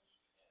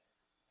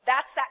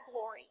 That's that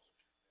glory.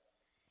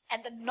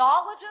 And the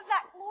knowledge of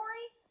that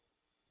glory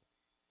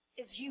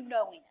is you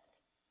knowing it.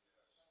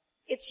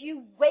 It's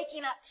you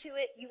waking up to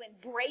it, you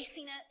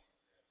embracing it,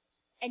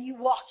 and you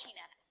walking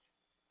in it.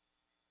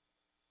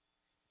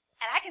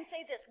 And I can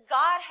say this,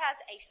 God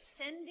has a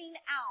sending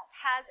out,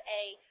 has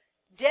a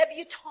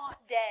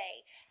debutante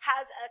day,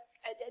 has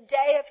a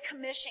day of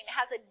commission,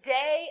 has a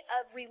day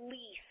of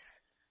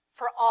release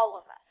for all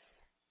of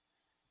us.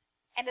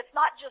 And it's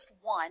not just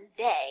one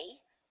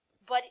day,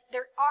 but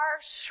there are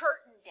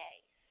certain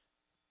days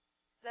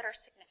that are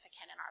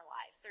significant in our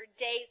lives. There are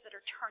days that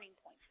are turning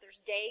points. There's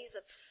days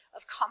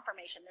of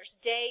confirmation. There's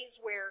days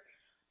where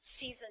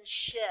seasons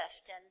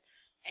shift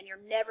and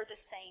you're never the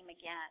same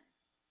again.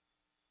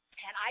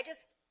 And I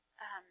just,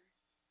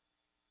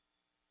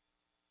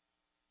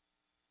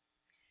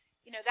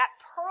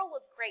 that pearl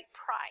of great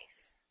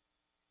price,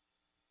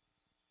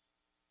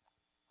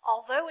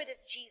 although it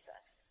is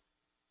Jesus,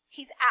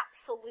 he's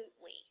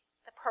absolutely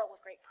the pearl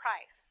of great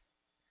price.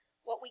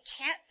 What we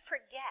can't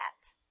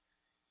forget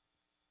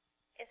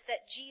is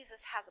that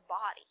Jesus has a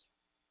body.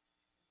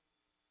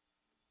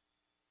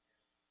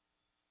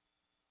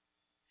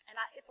 And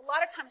it's a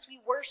lot of times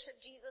we worship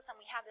Jesus and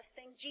we have this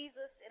thing,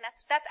 Jesus, and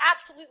that's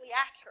absolutely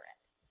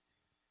accurate.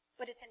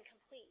 But it's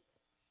incomplete.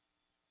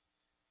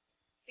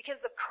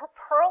 Because the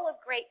pearl of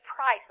great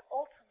price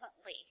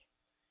ultimately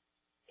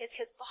is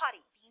his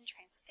body being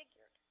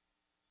transfigured.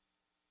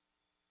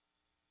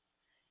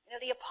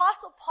 The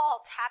Apostle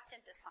Paul tapped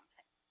into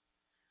something.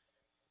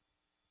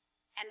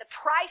 And the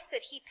price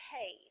that he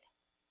paid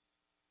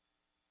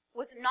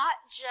was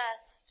not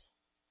just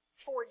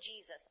for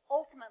Jesus.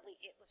 Ultimately,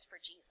 it was for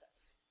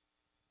Jesus.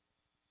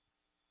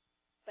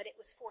 But it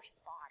was for his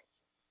body.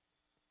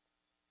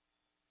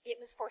 It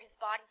was for his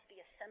body to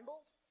be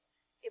assembled.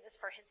 It was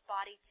for his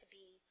body to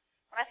be,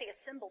 when I say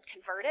assembled,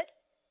 converted.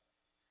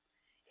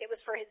 It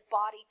was for his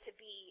body to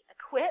be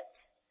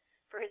equipped,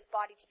 for his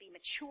body to be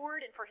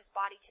matured, and for his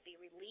body to be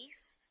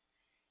released,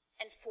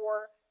 and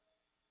for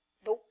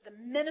the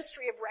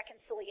ministry of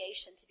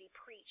reconciliation to be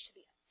preached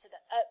to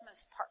the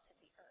utmost parts of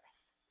the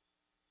earth.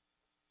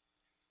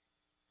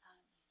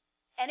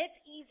 And it's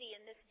easy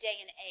in this day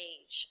and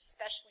age,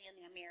 especially in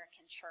the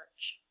American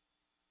church,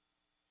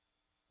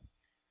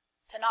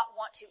 to not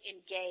want to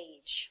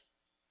engage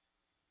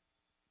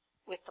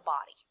with the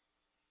body.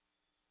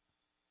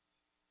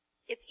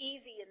 It's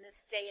easy in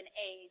this day and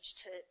age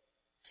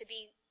to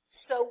be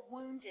so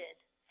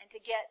wounded and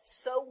to get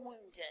so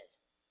wounded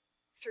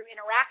through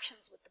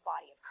interactions with the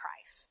body of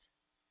Christ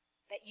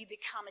that you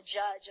become a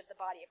judge of the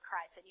body of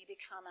Christ and you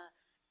become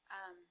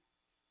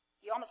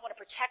you almost want to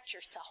protect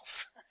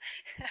yourself.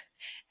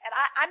 And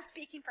I'm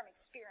speaking from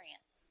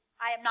experience.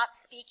 I am not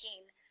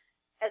speaking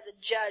as a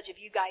judge of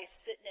you guys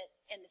sitting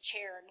in the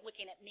chair and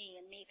looking at me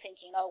and me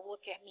thinking, oh,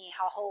 look at me,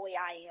 how holy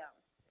I am.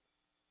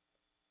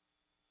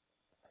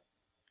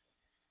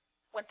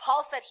 When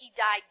Paul said he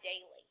died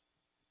daily,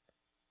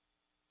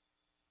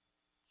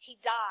 he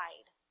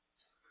died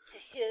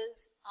to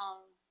his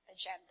own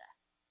agenda.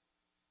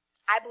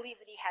 I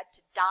believe that he had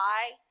to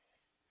die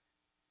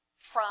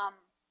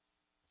from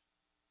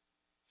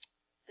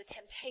the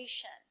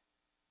temptation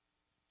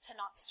to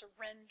not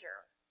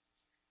surrender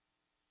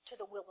to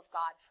the will of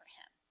God for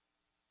him.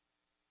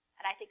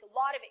 And I think a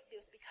lot of it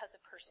was because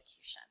of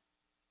persecution.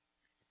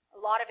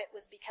 A lot of it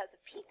was because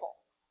of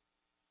people.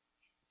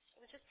 It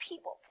was just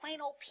people,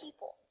 plain old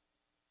people.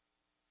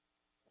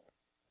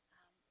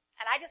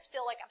 And I just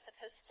feel like I'm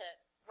supposed to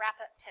wrap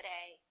up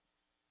today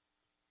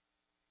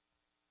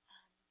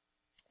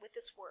with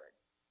this word.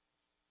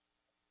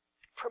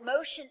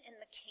 Promotion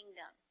in the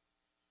kingdom,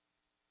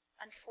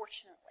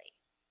 unfortunately,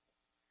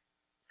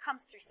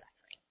 comes through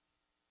suffering.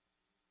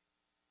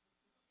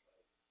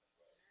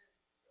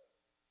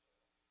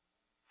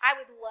 I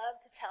would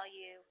love to tell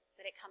you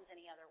that it comes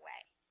any other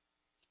way.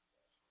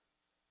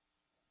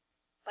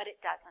 But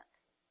it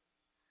doesn't.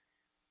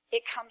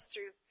 It comes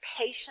through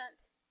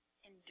patient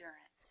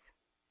endurance.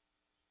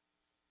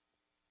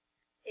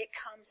 It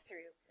comes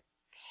through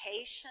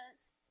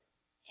patient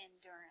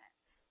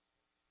endurance.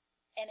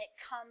 And it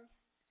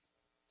comes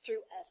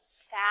through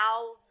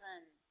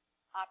 1,000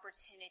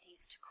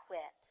 opportunities to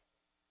quit.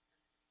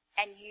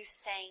 And you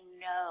say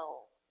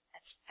no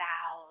 1,000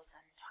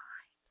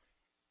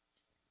 times.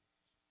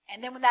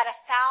 And then when that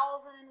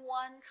 1,001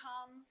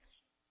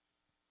 comes,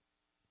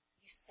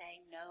 you say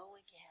no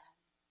again.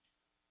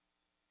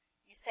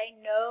 You say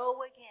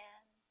no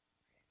again.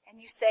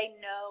 And you say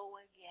no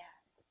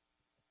again.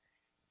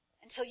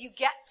 Until you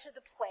get to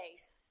the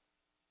place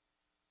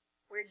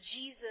where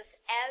Jesus,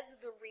 as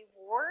the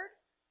reward,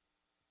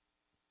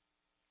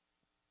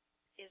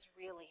 is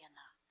really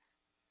enough.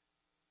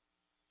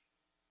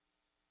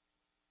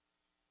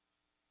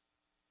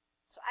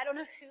 So I don't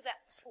know who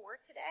that's for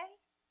today,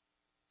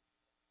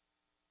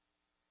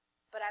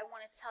 but I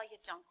want to tell you,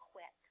 don't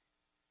quit.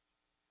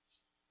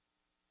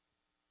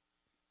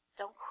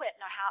 Don't quit,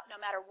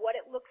 no matter what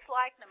it looks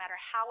like, no matter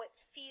how it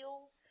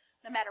feels,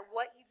 no matter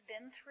what you've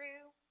been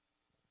through,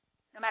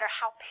 no matter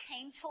how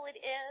painful it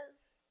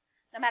is,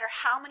 no matter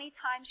how many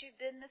times you've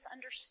been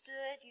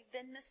misunderstood, you've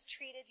been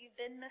mistreated, you've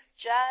been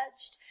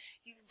misjudged,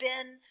 you've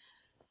been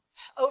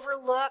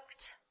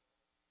overlooked,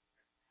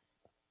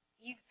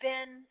 you've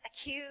been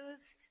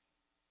accused,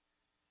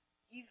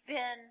 you've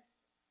been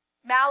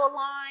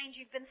malaligned,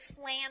 you've been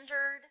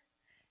slandered,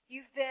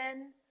 you've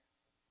been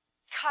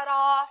cut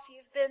off,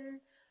 you've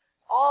been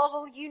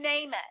all, you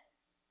name it.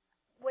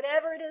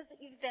 Whatever it is that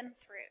you've been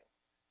through.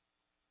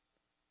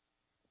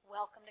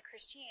 Welcome to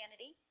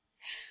Christianity.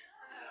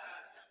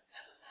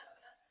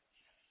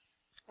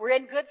 We're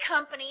in good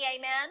company,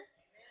 amen?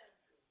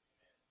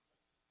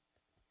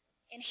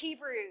 In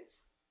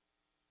Hebrews,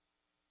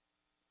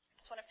 I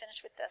just want to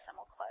finish with this and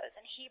we'll close.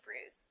 In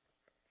Hebrews,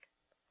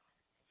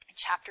 in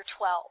chapter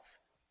 12,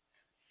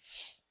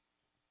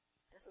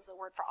 this is a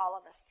word for all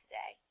of us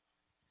today.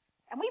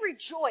 And we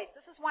rejoice.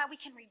 This is why we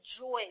can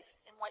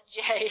rejoice in what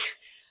Jay,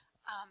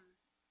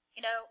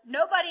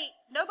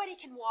 nobody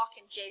can walk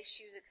in Jay's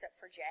shoes except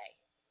for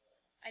Jay.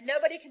 And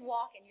nobody can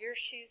walk in your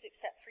shoes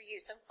except for you.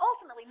 So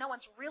ultimately, no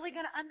one's really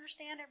going to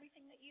understand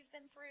everything that you've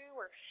been through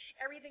or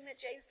everything that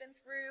Jay's been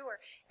through or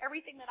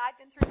everything that I've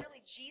been through.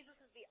 Really, Jesus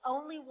is the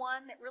only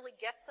one that really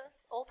gets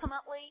us,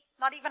 ultimately.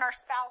 Not even our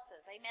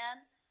spouses,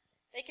 amen?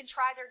 They can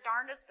try their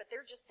darndest, but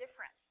they're just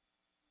different.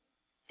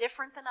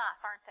 Different than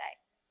us, aren't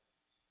they?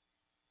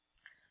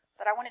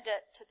 But I wanted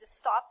to just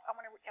stop. I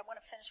want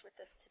to finish with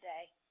this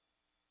today.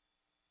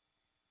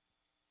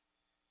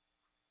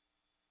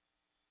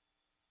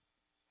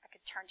 I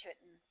could turn to it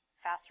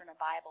faster in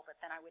a Bible, but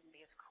then I wouldn't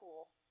be as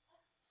cool.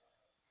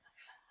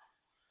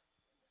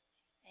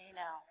 You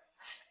know,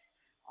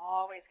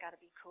 always got to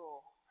be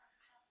cool,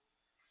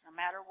 no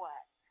matter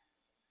what.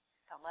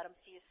 Don't let them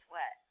see you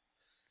sweat.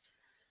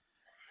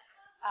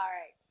 All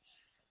right.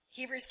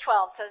 Hebrews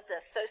 12 says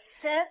this. So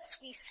since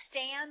we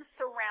stand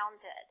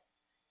surrounded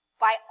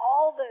by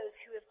all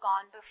those who have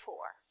gone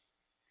before,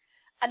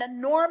 an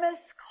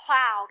enormous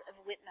cloud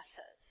of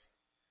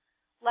witnesses,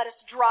 let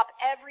us drop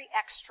every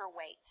extra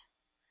weight,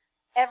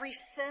 every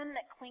sin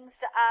that clings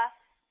to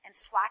us and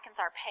slackens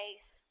our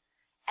pace,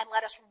 and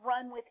let us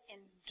run with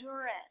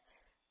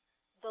endurance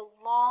the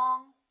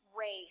long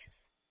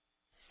race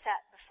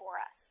set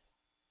before us.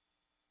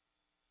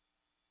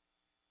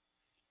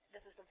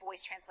 This is the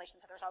Voice translation,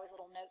 so there's always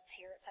little notes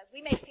here. It says,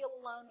 we may feel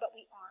alone, but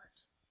we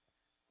aren't.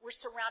 We're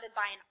surrounded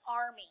by an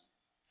army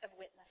of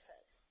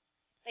witnesses.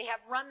 They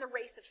have run the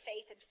race of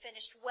faith and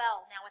finished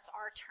well. Now it's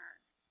our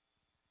turn.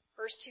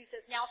 Verse 2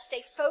 says, now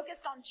stay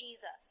focused on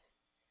Jesus,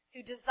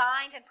 who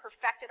designed and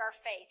perfected our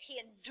faith.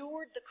 He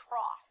endured the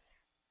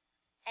cross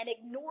and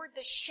ignored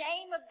the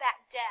shame of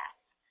that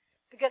death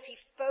because he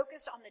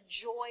focused on the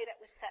joy that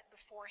was set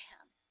before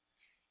him.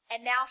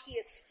 And now he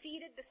is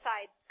seated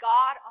beside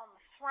God on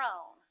the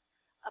throne,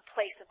 a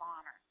place of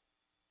honor.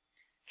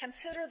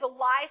 Consider the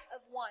life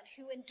of one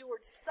who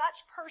endured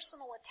such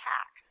personal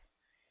attacks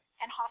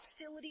and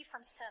hostility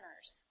from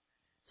sinners,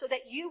 so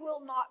that you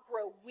will not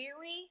grow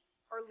weary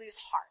or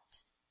lose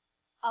heart.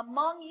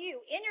 Among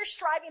you, in your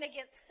striving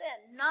against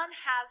sin, none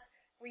has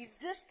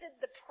resisted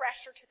the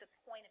pressure to the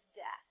point of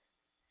death,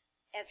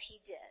 as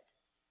he did.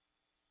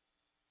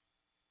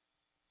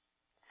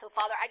 So,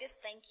 Father, I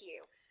just thank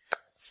you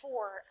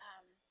for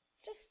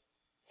just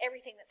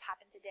everything that's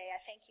happened today.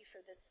 I thank you for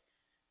this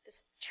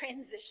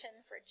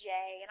transition for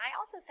Jay, and I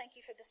also thank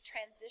you for this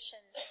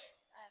transition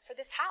for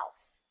this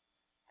house.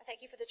 I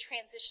thank you for the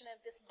transition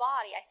of this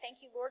body. I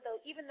thank you, Lord,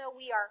 though, even though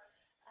we are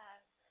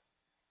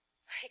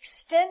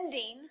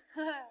extending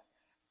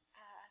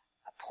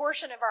a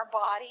portion of our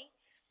body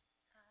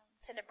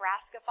to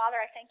Nebraska, Father,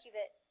 I thank you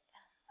that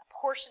a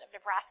portion of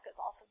Nebraska is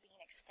also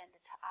being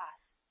extended to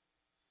us.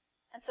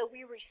 And so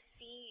we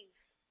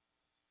receive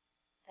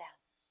them.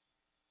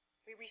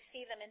 We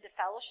receive them into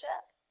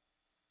fellowship,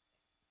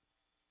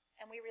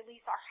 and we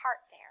release our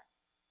heart there.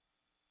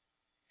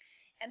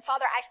 And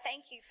Father, I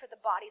thank you for the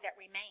body that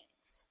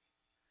remains.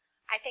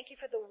 I thank you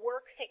for the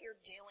work that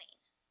you're doing,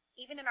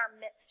 even in our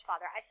midst,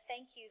 Father. I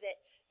thank you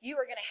that you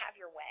are going to have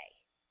your way.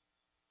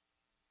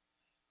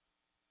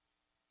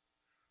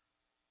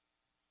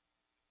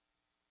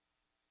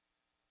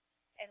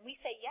 And we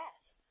say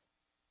yes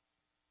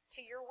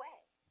to your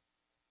way.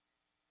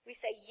 We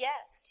say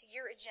yes to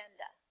your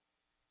agenda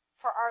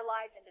for our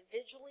lives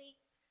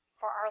individually,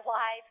 for our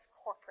lives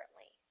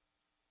corporately,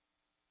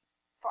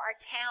 for our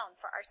town,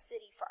 for our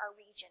city, for our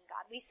region,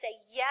 God. We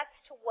say yes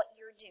to what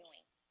you're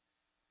doing.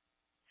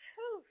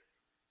 Whew.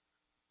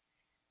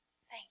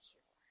 Thank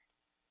you, Lord.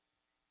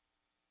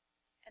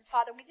 And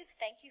Father, we just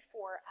thank you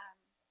for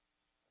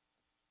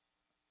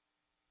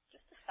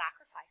just the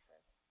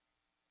sacrifices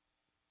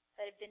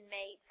that have been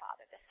made,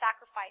 Father, the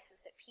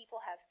sacrifices that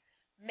people have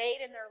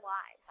made in their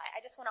lives. I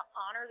just want to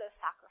honor those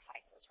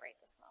sacrifices right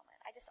this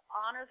moment. I just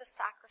honor the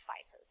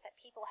sacrifices that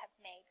people have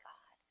made,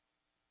 God.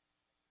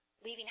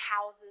 leaving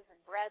houses and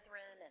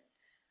brethren and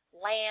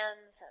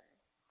lands and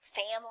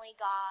family,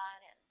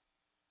 God. And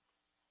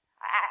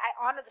I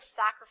honor the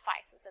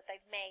sacrifices that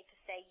they've made to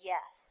say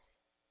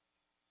yes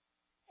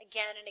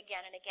again and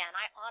again and again.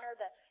 I honor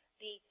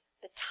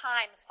the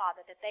times,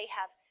 Father, that they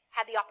have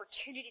had the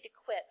opportunity to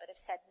quit but have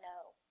said,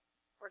 no,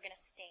 we're going to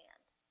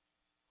stand.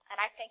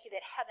 And I thank you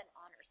that heaven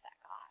honors that,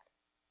 God.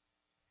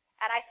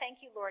 And I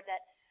thank you, Lord,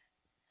 that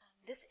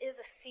this is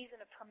a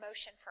season of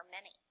promotion for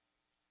many.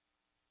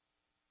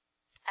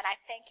 And I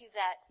thank you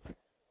that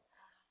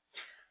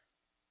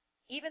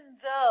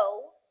even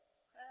though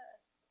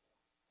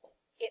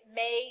it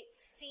may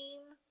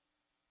seem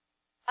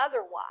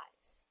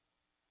otherwise,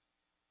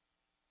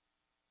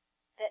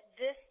 that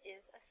this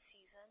is a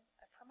season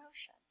of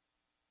promotion.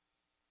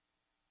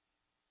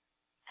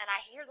 And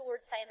I hear the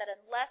Lord saying that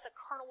unless a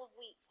kernel of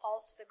wheat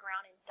falls to the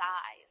ground and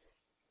dies,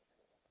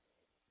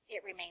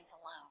 it remains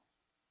alone.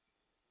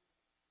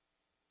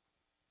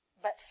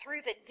 But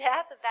through the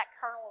death of that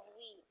kernel of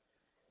wheat,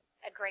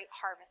 a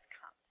great harvest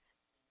comes.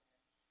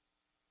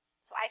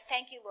 So I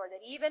thank you, Lord,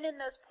 that even in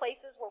those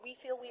places where we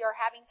feel we are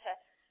having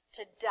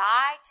to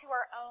die to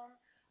our own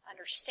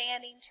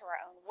understanding, to our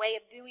own way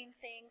of doing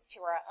things,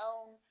 to our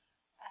own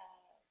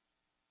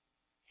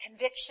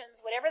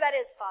convictions, whatever that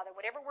is, Father,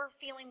 whatever we're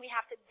feeling we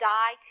have to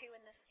die to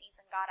in this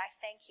season, God, I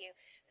thank you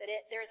that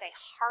there is a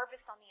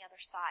harvest on the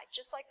other side.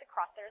 Just like the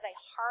cross, there is a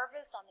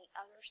harvest on the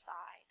other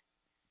side.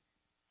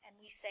 And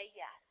we say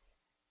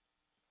yes,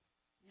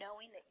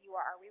 knowing that you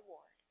are our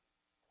reward.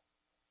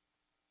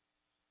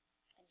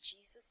 In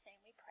Jesus'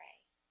 name we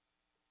pray.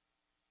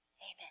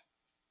 Amen.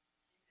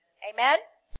 Amen.